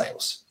 There are the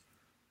sales.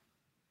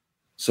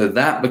 So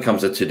that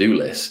becomes a to-do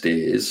list,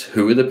 is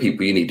who are the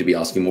people you need to be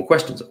asking more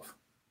questions of?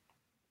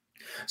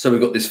 So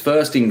we've got this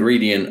first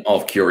ingredient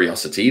of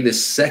curiosity,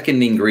 this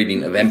second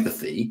ingredient of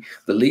empathy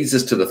that leads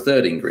us to the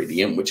third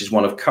ingredient, which is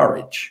one of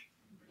courage.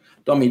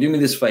 Domi, do me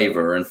this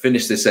favor and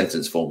finish this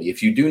sentence for me.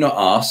 If you do not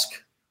ask,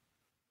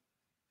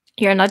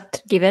 you're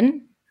not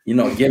given. You're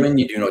not given,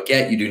 you do not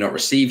get, you do not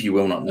receive, you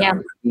will not know. Yeah.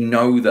 You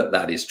know that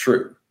that is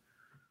true.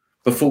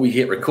 Before we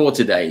hit record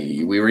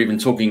today, we were even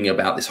talking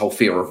about this whole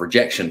fear of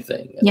rejection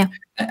thing.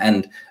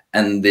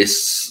 And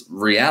this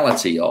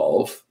reality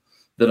of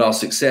that our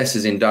success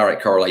is in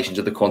direct correlation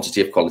to the quantity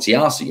of quality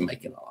asks that you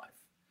make in our life.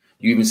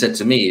 You even said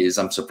to me,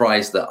 I'm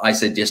surprised that I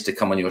said yes to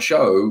come on your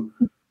show,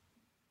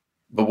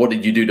 but what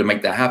did you do to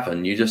make that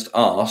happen? You just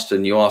asked,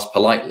 and you asked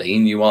politely,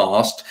 and you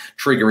asked,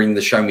 triggering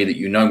the show me that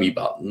you know me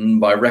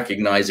button by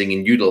recognizing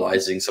and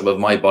utilizing some of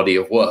my body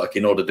of work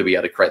in order to be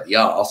able to create the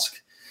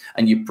ask.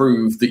 And you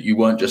proved that you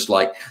weren't just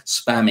like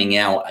spamming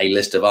out a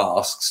list of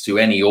asks to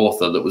any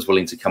author that was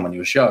willing to come on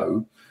your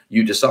show.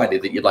 You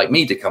decided that you'd like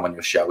me to come on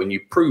your show, and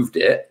you proved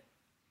it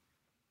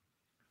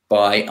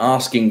by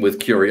asking with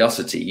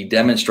curiosity,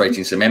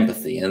 demonstrating some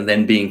empathy, and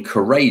then being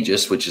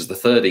courageous, which is the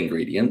third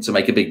ingredient, to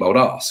make a big, bold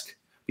ask.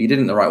 But you did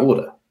it in the right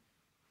order.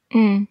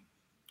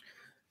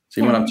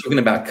 So when I'm talking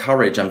about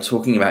courage, I'm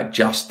talking about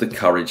just the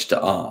courage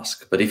to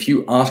ask. But if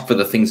you ask for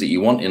the things that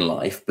you want in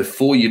life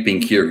before you've been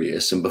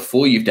curious and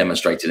before you've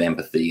demonstrated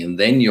empathy, and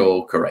then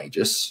you're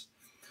courageous,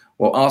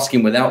 well,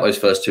 asking without those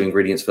first two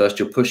ingredients first,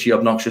 you're pushy,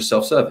 obnoxious,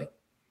 self-serving.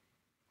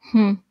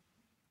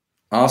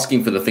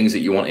 Asking for the things that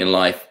you want in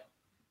life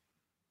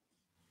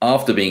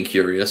after being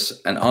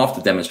curious and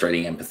after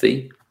demonstrating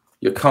empathy,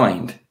 you're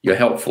kind, you're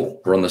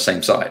helpful, we're on the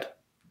same side.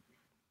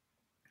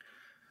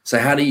 So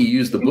how do you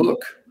use the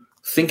book?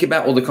 Think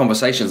about all the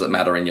conversations that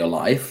matter in your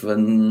life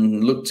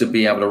and look to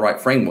be able to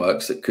write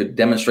frameworks that could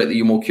demonstrate that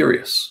you're more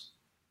curious.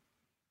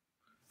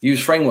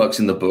 Use frameworks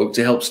in the book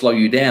to help slow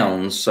you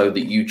down so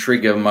that you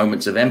trigger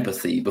moments of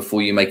empathy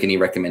before you make any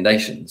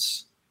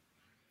recommendations.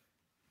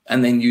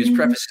 And then use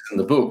prefaces in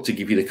the book to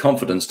give you the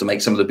confidence to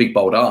make some of the big,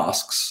 bold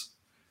asks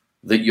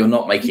that you're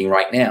not making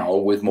right now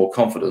with more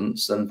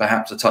confidence and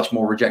perhaps a touch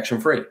more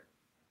rejection-free.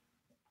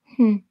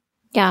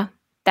 Yeah.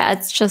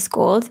 That's just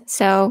gold.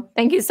 So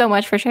thank you so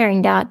much for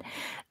sharing that.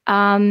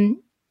 I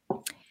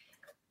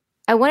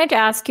wanted to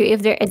ask you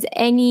if there is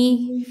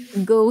any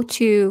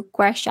go-to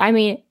question. I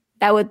mean,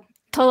 that would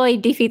totally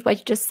defeat what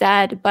you just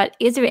said, but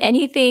is there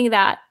anything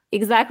that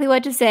exactly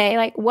what to say,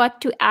 like what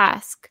to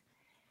ask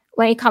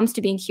when it comes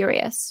to being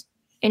curious?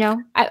 You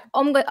know,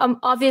 I'm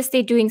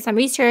obviously doing some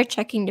research,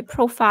 checking the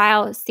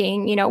profile,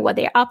 seeing, you know, what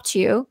they're up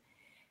to.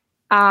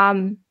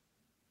 Yeah,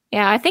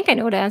 I think I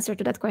know the answer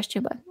to that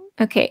question, but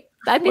okay.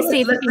 Let me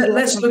see if we can do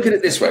let's look at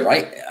it this way,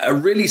 right? A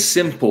really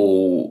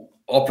simple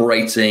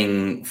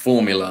operating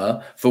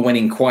formula for when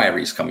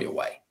inquiries come your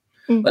way.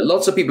 Like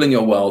lots of people in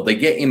your world, they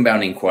get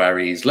inbound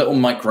inquiries, little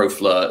micro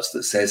flirts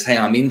that says, hey,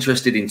 I'm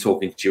interested in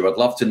talking to you. I'd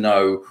love to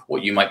know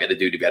what you might be able to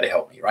do to be able to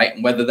help me, right?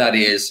 And whether that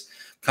is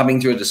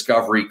coming to a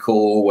discovery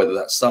call, whether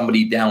that's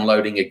somebody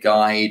downloading a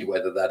guide,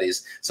 whether that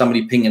is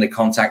somebody pinging a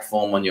contact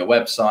form on your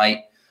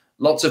website,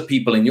 lots of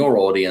people in your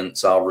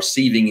audience are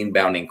receiving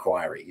inbound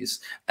inquiries,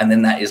 and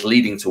then that is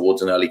leading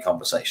towards an early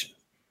conversation.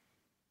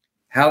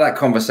 How that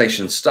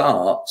conversation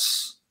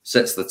starts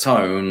sets the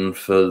tone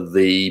for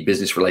the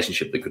business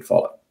relationship that could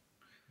follow.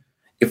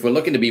 If we're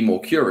looking to be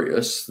more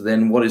curious,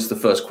 then what is the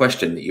first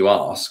question that you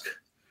ask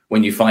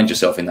when you find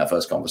yourself in that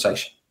first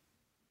conversation?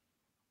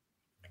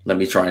 Let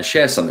me try and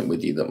share something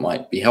with you that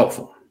might be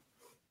helpful.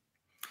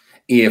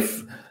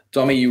 If,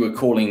 Tommy, you were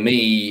calling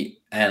me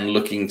and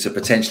looking to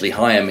potentially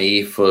hire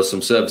me for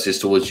some services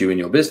towards you in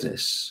your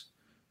business,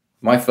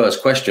 my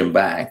first question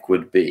back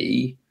would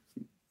be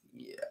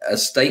a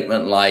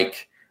statement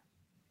like,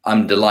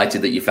 I'm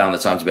delighted that you found the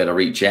time to be able to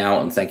reach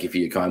out and thank you for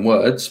your kind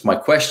words. My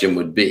question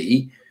would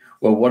be,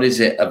 well, what is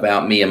it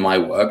about me and my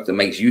work that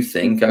makes you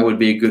think I would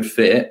be a good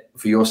fit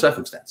for your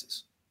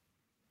circumstances?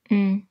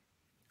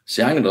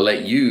 See, I'm going to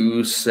let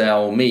you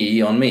sell me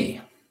on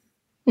me.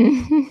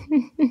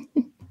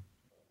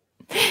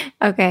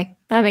 Okay,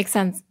 that makes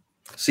sense.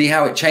 See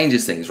how it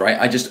changes things, right?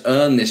 I just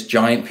earn this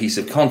giant piece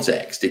of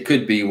context. It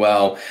could be,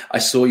 well, I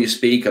saw you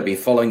speak. I've been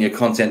following your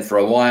content for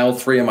a while.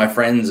 3 of my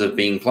friends have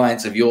been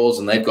clients of yours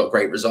and they've got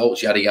great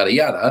results, yada, yada,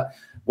 yada.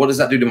 What does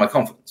that do to my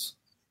confidence?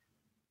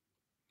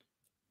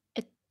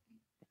 It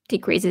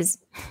decreases.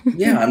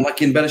 Yeah, I'm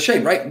like in better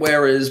shape, right?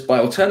 Whereas by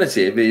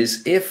alternative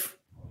is if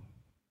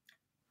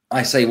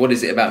I say, what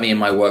is it about me and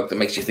my work that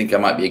makes you think I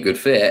might be a good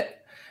fit?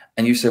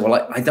 And you say,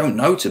 well, I don't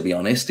know, to be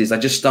honest, is I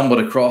just stumbled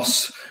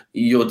across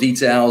your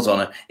details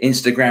on an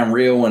Instagram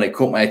reel and it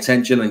caught my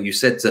attention and you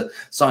said to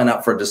sign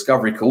up for a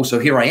discovery call. So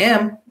here I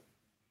am.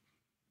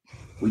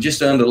 We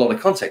just earned a lot of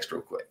context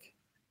real quick.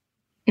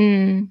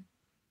 So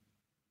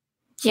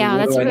yeah, what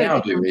that's do I really now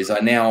do is I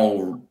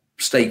now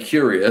stay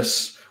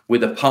curious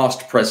with a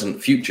past,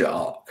 present, future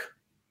arc.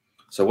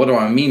 So what do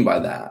I mean by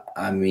that?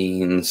 I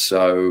mean,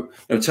 so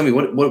tell me,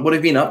 what have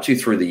you been up to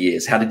through the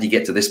years? How did you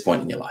get to this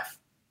point in your life?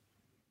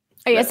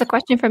 Oh, yes, a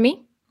question for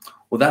me?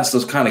 Well, that's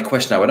the kind of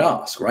question I would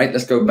ask, right?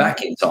 Let's go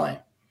back in time.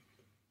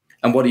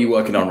 And what are you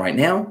working on right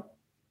now?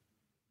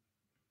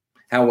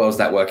 How well is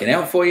that working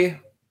out for you?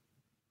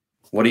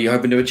 What are you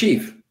hoping to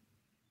achieve?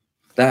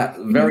 That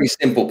very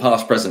simple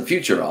past, present,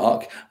 future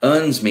arc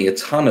earns me a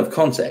ton of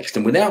context.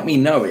 And without me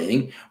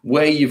knowing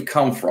where you've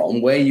come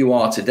from, where you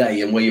are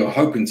today, and where you're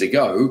hoping to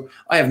go,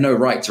 I have no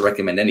right to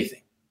recommend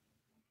anything.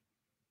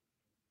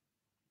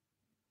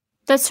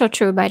 That's so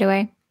true, by the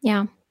way.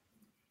 Yeah.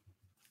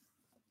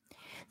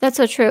 That's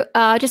so true.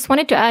 I just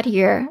wanted to add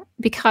here,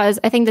 because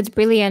I think that's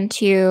brilliant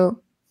to,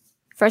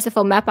 first of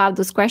all, map out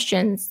those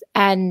questions.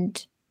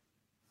 And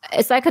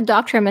it's like a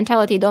doctor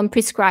mentality. Don't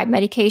prescribe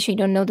medication. You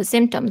don't know the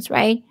symptoms,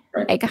 right?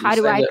 Right. Like, how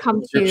do I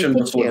come to prescription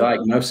before you?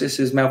 diagnosis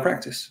is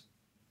malpractice.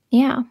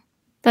 Yeah,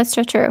 that's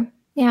so true.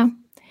 Yeah.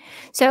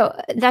 So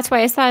that's why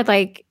I said,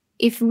 like,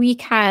 if we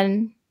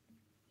can,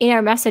 in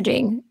our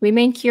messaging,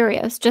 remain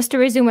curious, just to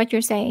resume what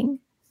you're saying,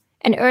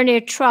 and earn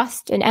their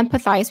trust and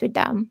empathize with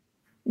them,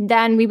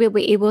 then we will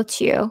be able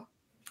to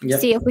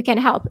see if we can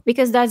help,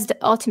 because that's the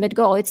ultimate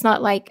goal. It's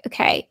not like,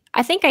 okay,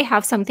 I think I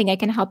have something I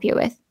can help you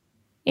with,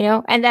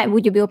 and then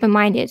would you be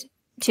open-minded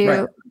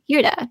to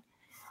hear that?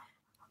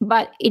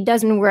 But it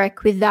doesn't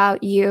work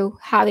without you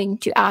having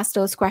to ask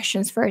those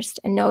questions first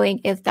and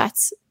knowing if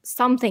that's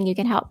something you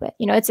can help with.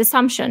 It's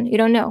assumption. You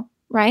don't know,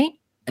 right?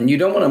 And you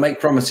don't want to make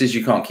promises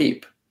you can't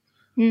keep.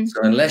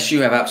 So unless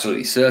you have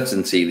absolutely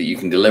certainty that you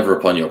can deliver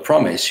upon your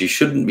promise, you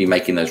shouldn't be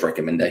making those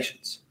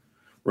recommendations.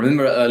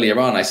 Remember earlier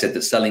on, I said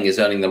that selling is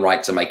earning the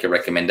right to make a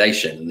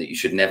recommendation, and that you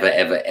should never,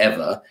 ever,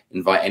 ever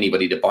invite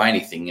anybody to buy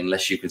anything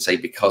unless you can say,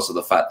 because of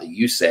the fact that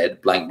you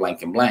said blank,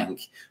 blank, and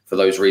blank, for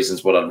those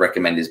reasons, what I'd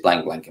recommend is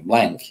blank, blank, and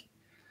blank.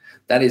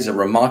 That is a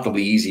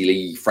remarkably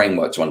easy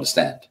framework to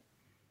understand.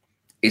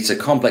 It's a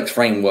complex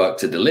framework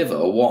to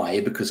deliver. Why?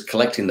 Because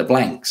collecting the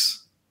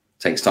blanks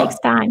takes time. Takes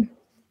time.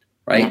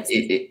 Right? Yes.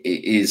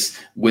 It is,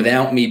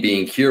 without me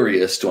being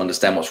curious to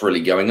understand what's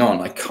really going on,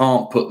 I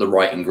can't put the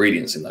right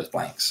ingredients in those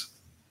blanks.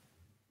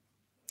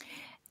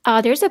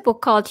 There's a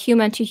book called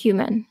Human to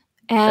Human.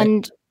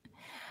 And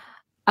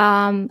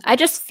I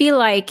just feel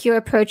like your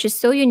approach is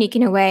so unique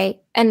in a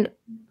way, and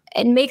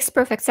it makes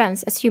perfect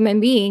sense as human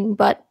being.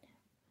 But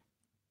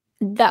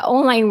the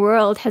online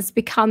world has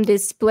become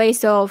this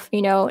place of,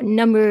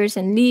 numbers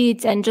and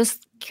leads, and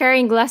just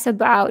caring less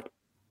about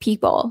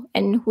people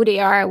and who they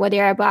are, what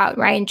they're about,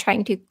 right? And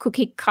trying to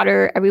cookie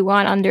cutter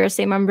everyone under the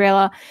same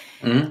umbrella.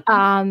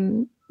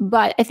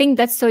 But I think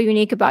that's so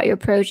unique about your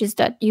approach, is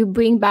that you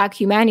bring back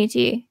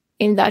humanity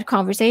in that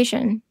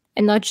conversation,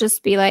 and not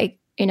just be like,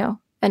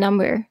 a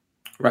number,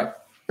 right?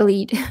 A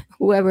lead,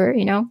 whoever,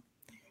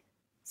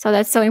 So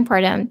that's so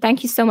important.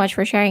 Thank you so much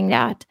for sharing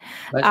that.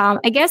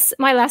 I guess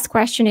my last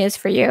question is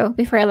for you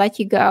before I let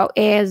you go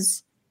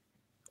is,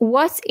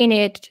 what's in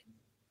it?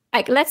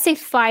 Like, let's say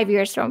 5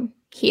 years from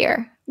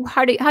here,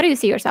 how do you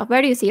see yourself?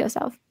 Where do you see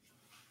yourself?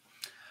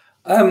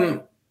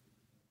 I'm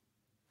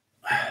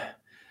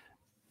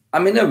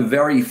in a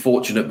very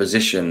fortunate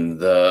position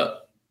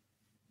that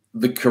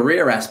the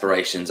career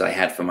aspirations I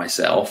had for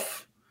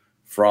myself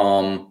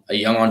from a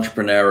young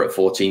entrepreneur at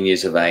 14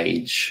 years of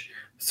age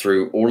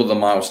through all of the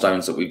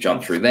milestones that we've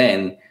jumped through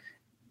then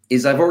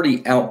is I've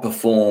already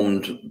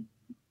outperformed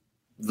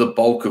the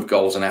bulk of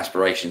goals and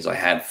aspirations I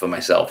had for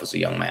myself as a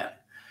young man.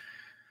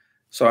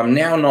 So I'm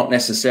now not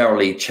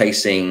necessarily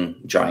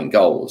chasing giant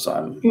goals.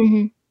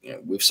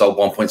 We've sold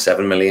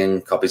 1.7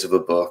 million copies of a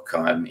book.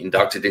 I'm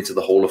inducted into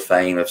the Hall of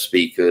Fame of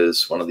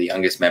Speakers, one of the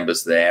youngest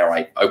members there.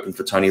 I opened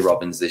for Tony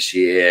Robbins this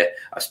year.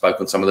 I've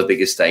spoken on some of the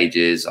biggest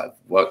stages. I've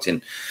worked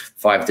in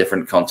 5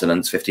 different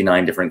continents,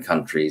 59 different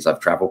countries. I've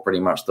traveled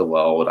pretty much the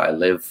world. I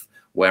live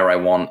where I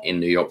want in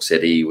New York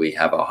City. We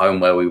have a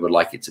home where we would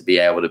like it to be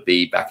able to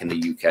be back in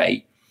the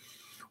UK.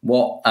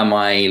 What am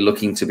I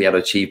looking to be able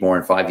to achieve more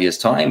in 5 years'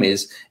 time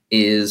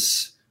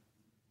is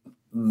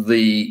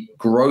the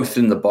growth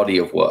in the body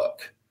of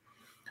work.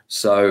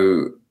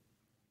 So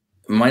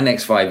my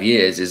next 5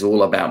 years is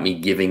all about me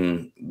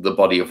giving the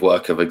body of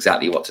work of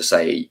Exactly What to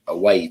Say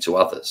away to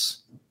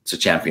others to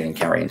champion and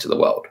carry into the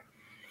world.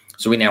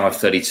 So we now have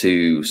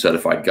 32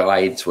 certified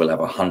guides. We'll have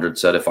 100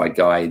 certified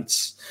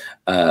guides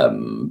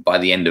by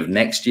the end of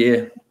next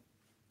year.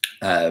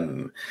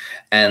 And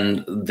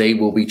they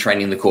will be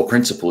training the core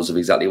principles of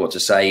Exactly What to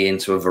Say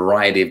into a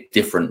variety of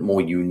different,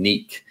 more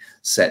unique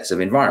sets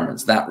of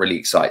environments. That really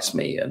excites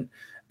me.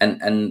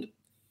 And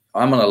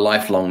I'm on a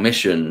lifelong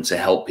mission to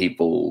help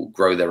people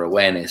grow their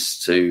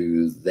awareness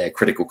to their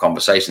critical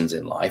conversations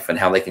in life and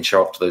how they can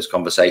show up to those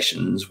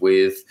conversations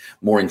with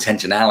more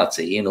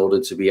intentionality in order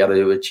to be able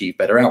to achieve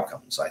better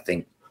outcomes. I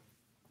think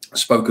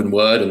spoken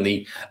word and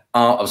the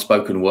art of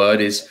spoken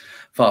word is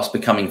fast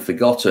becoming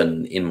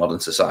forgotten in modern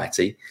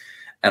society.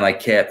 And I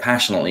care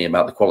passionately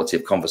about the quality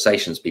of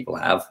conversations people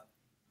have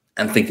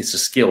and think it's a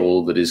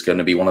skill that is going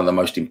to be one of the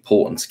most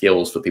important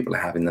skills for people to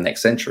have in the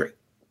next century.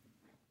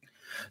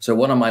 So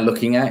what am I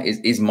looking at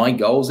is my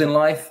goals in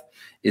life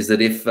is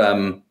that if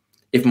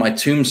my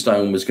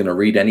tombstone was going to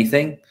read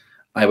anything,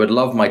 I would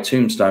love my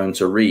tombstone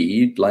to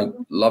read like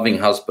loving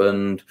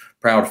husband,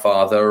 proud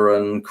father,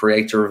 and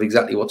creator of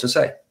Exactly What to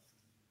Say.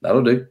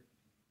 That'll do.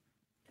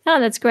 Oh,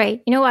 that's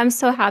great. You know, I'm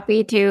so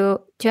happy to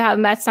have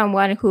met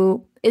someone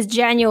who is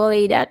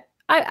genuinely that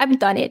I've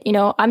done it. You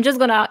know, I'm just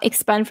going to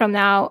expand from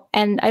now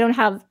and I don't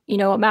have,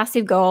 a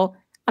massive goal.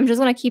 I'm just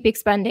going to keep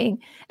expanding.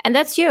 And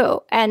that's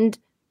you. And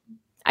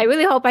I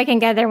really hope I can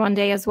get there one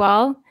day as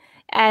well.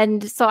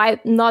 And so I'm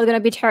not going to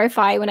be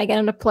terrified when I get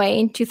on a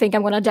plane to think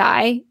I'm going to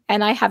die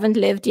and I haven't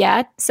lived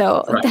yet.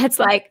 So right.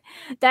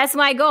 That's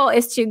my goal,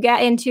 is to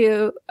get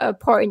into a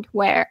point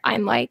where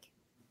I'm like,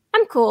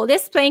 I'm cool.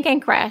 This plane can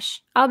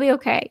crash. I'll be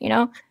okay,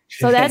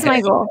 So that's my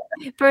goal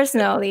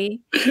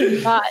personally.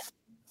 But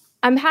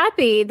I'm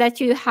happy that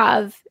you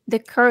have the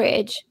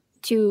courage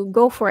to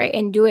go for it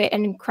and do it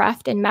and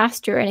craft and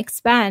master and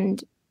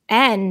expand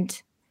and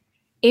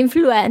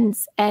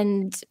influence.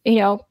 And,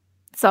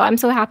 so I'm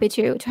so happy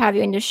to have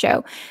you in the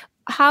show.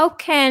 How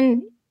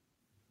can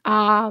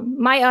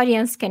my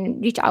audience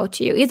can reach out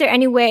to you? Is there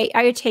any way,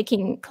 are you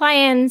taking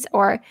clients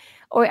or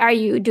are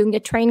you doing the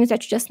trainings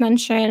that you just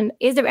mentioned?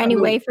 Is there any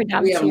way for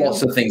them We have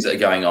lots of things that are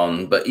going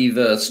on, but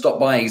either stop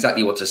by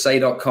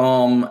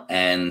exactlywhattosay.com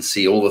and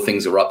see all the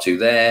things that we're up to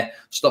there.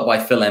 Stop by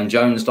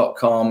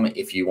philmjones.com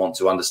if you want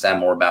to understand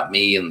more about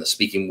me and the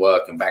speaking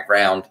work and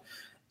background.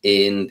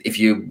 And if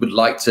you would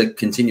like to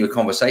continue a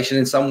conversation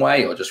in some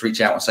way or just reach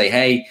out and say,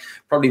 hey,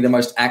 probably the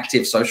most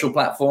active social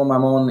platform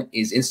I'm on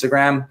is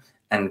Instagram.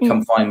 And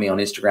come find me on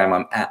Instagram.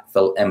 I'm at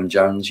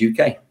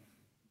philmjonesuk.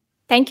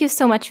 Thank you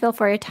so much, Phil,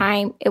 for your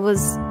time. It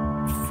was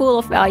full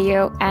of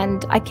value,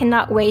 and I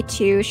cannot wait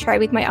to share it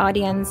with my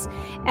audience.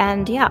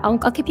 And yeah, I'll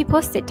keep you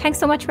posted. Thanks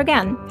so much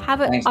again.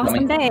 Have an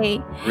awesome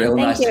day. Real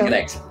nice to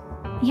connect.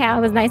 Yeah,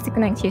 it was nice to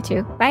connect you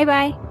too.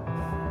 Bye-bye.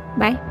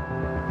 Bye.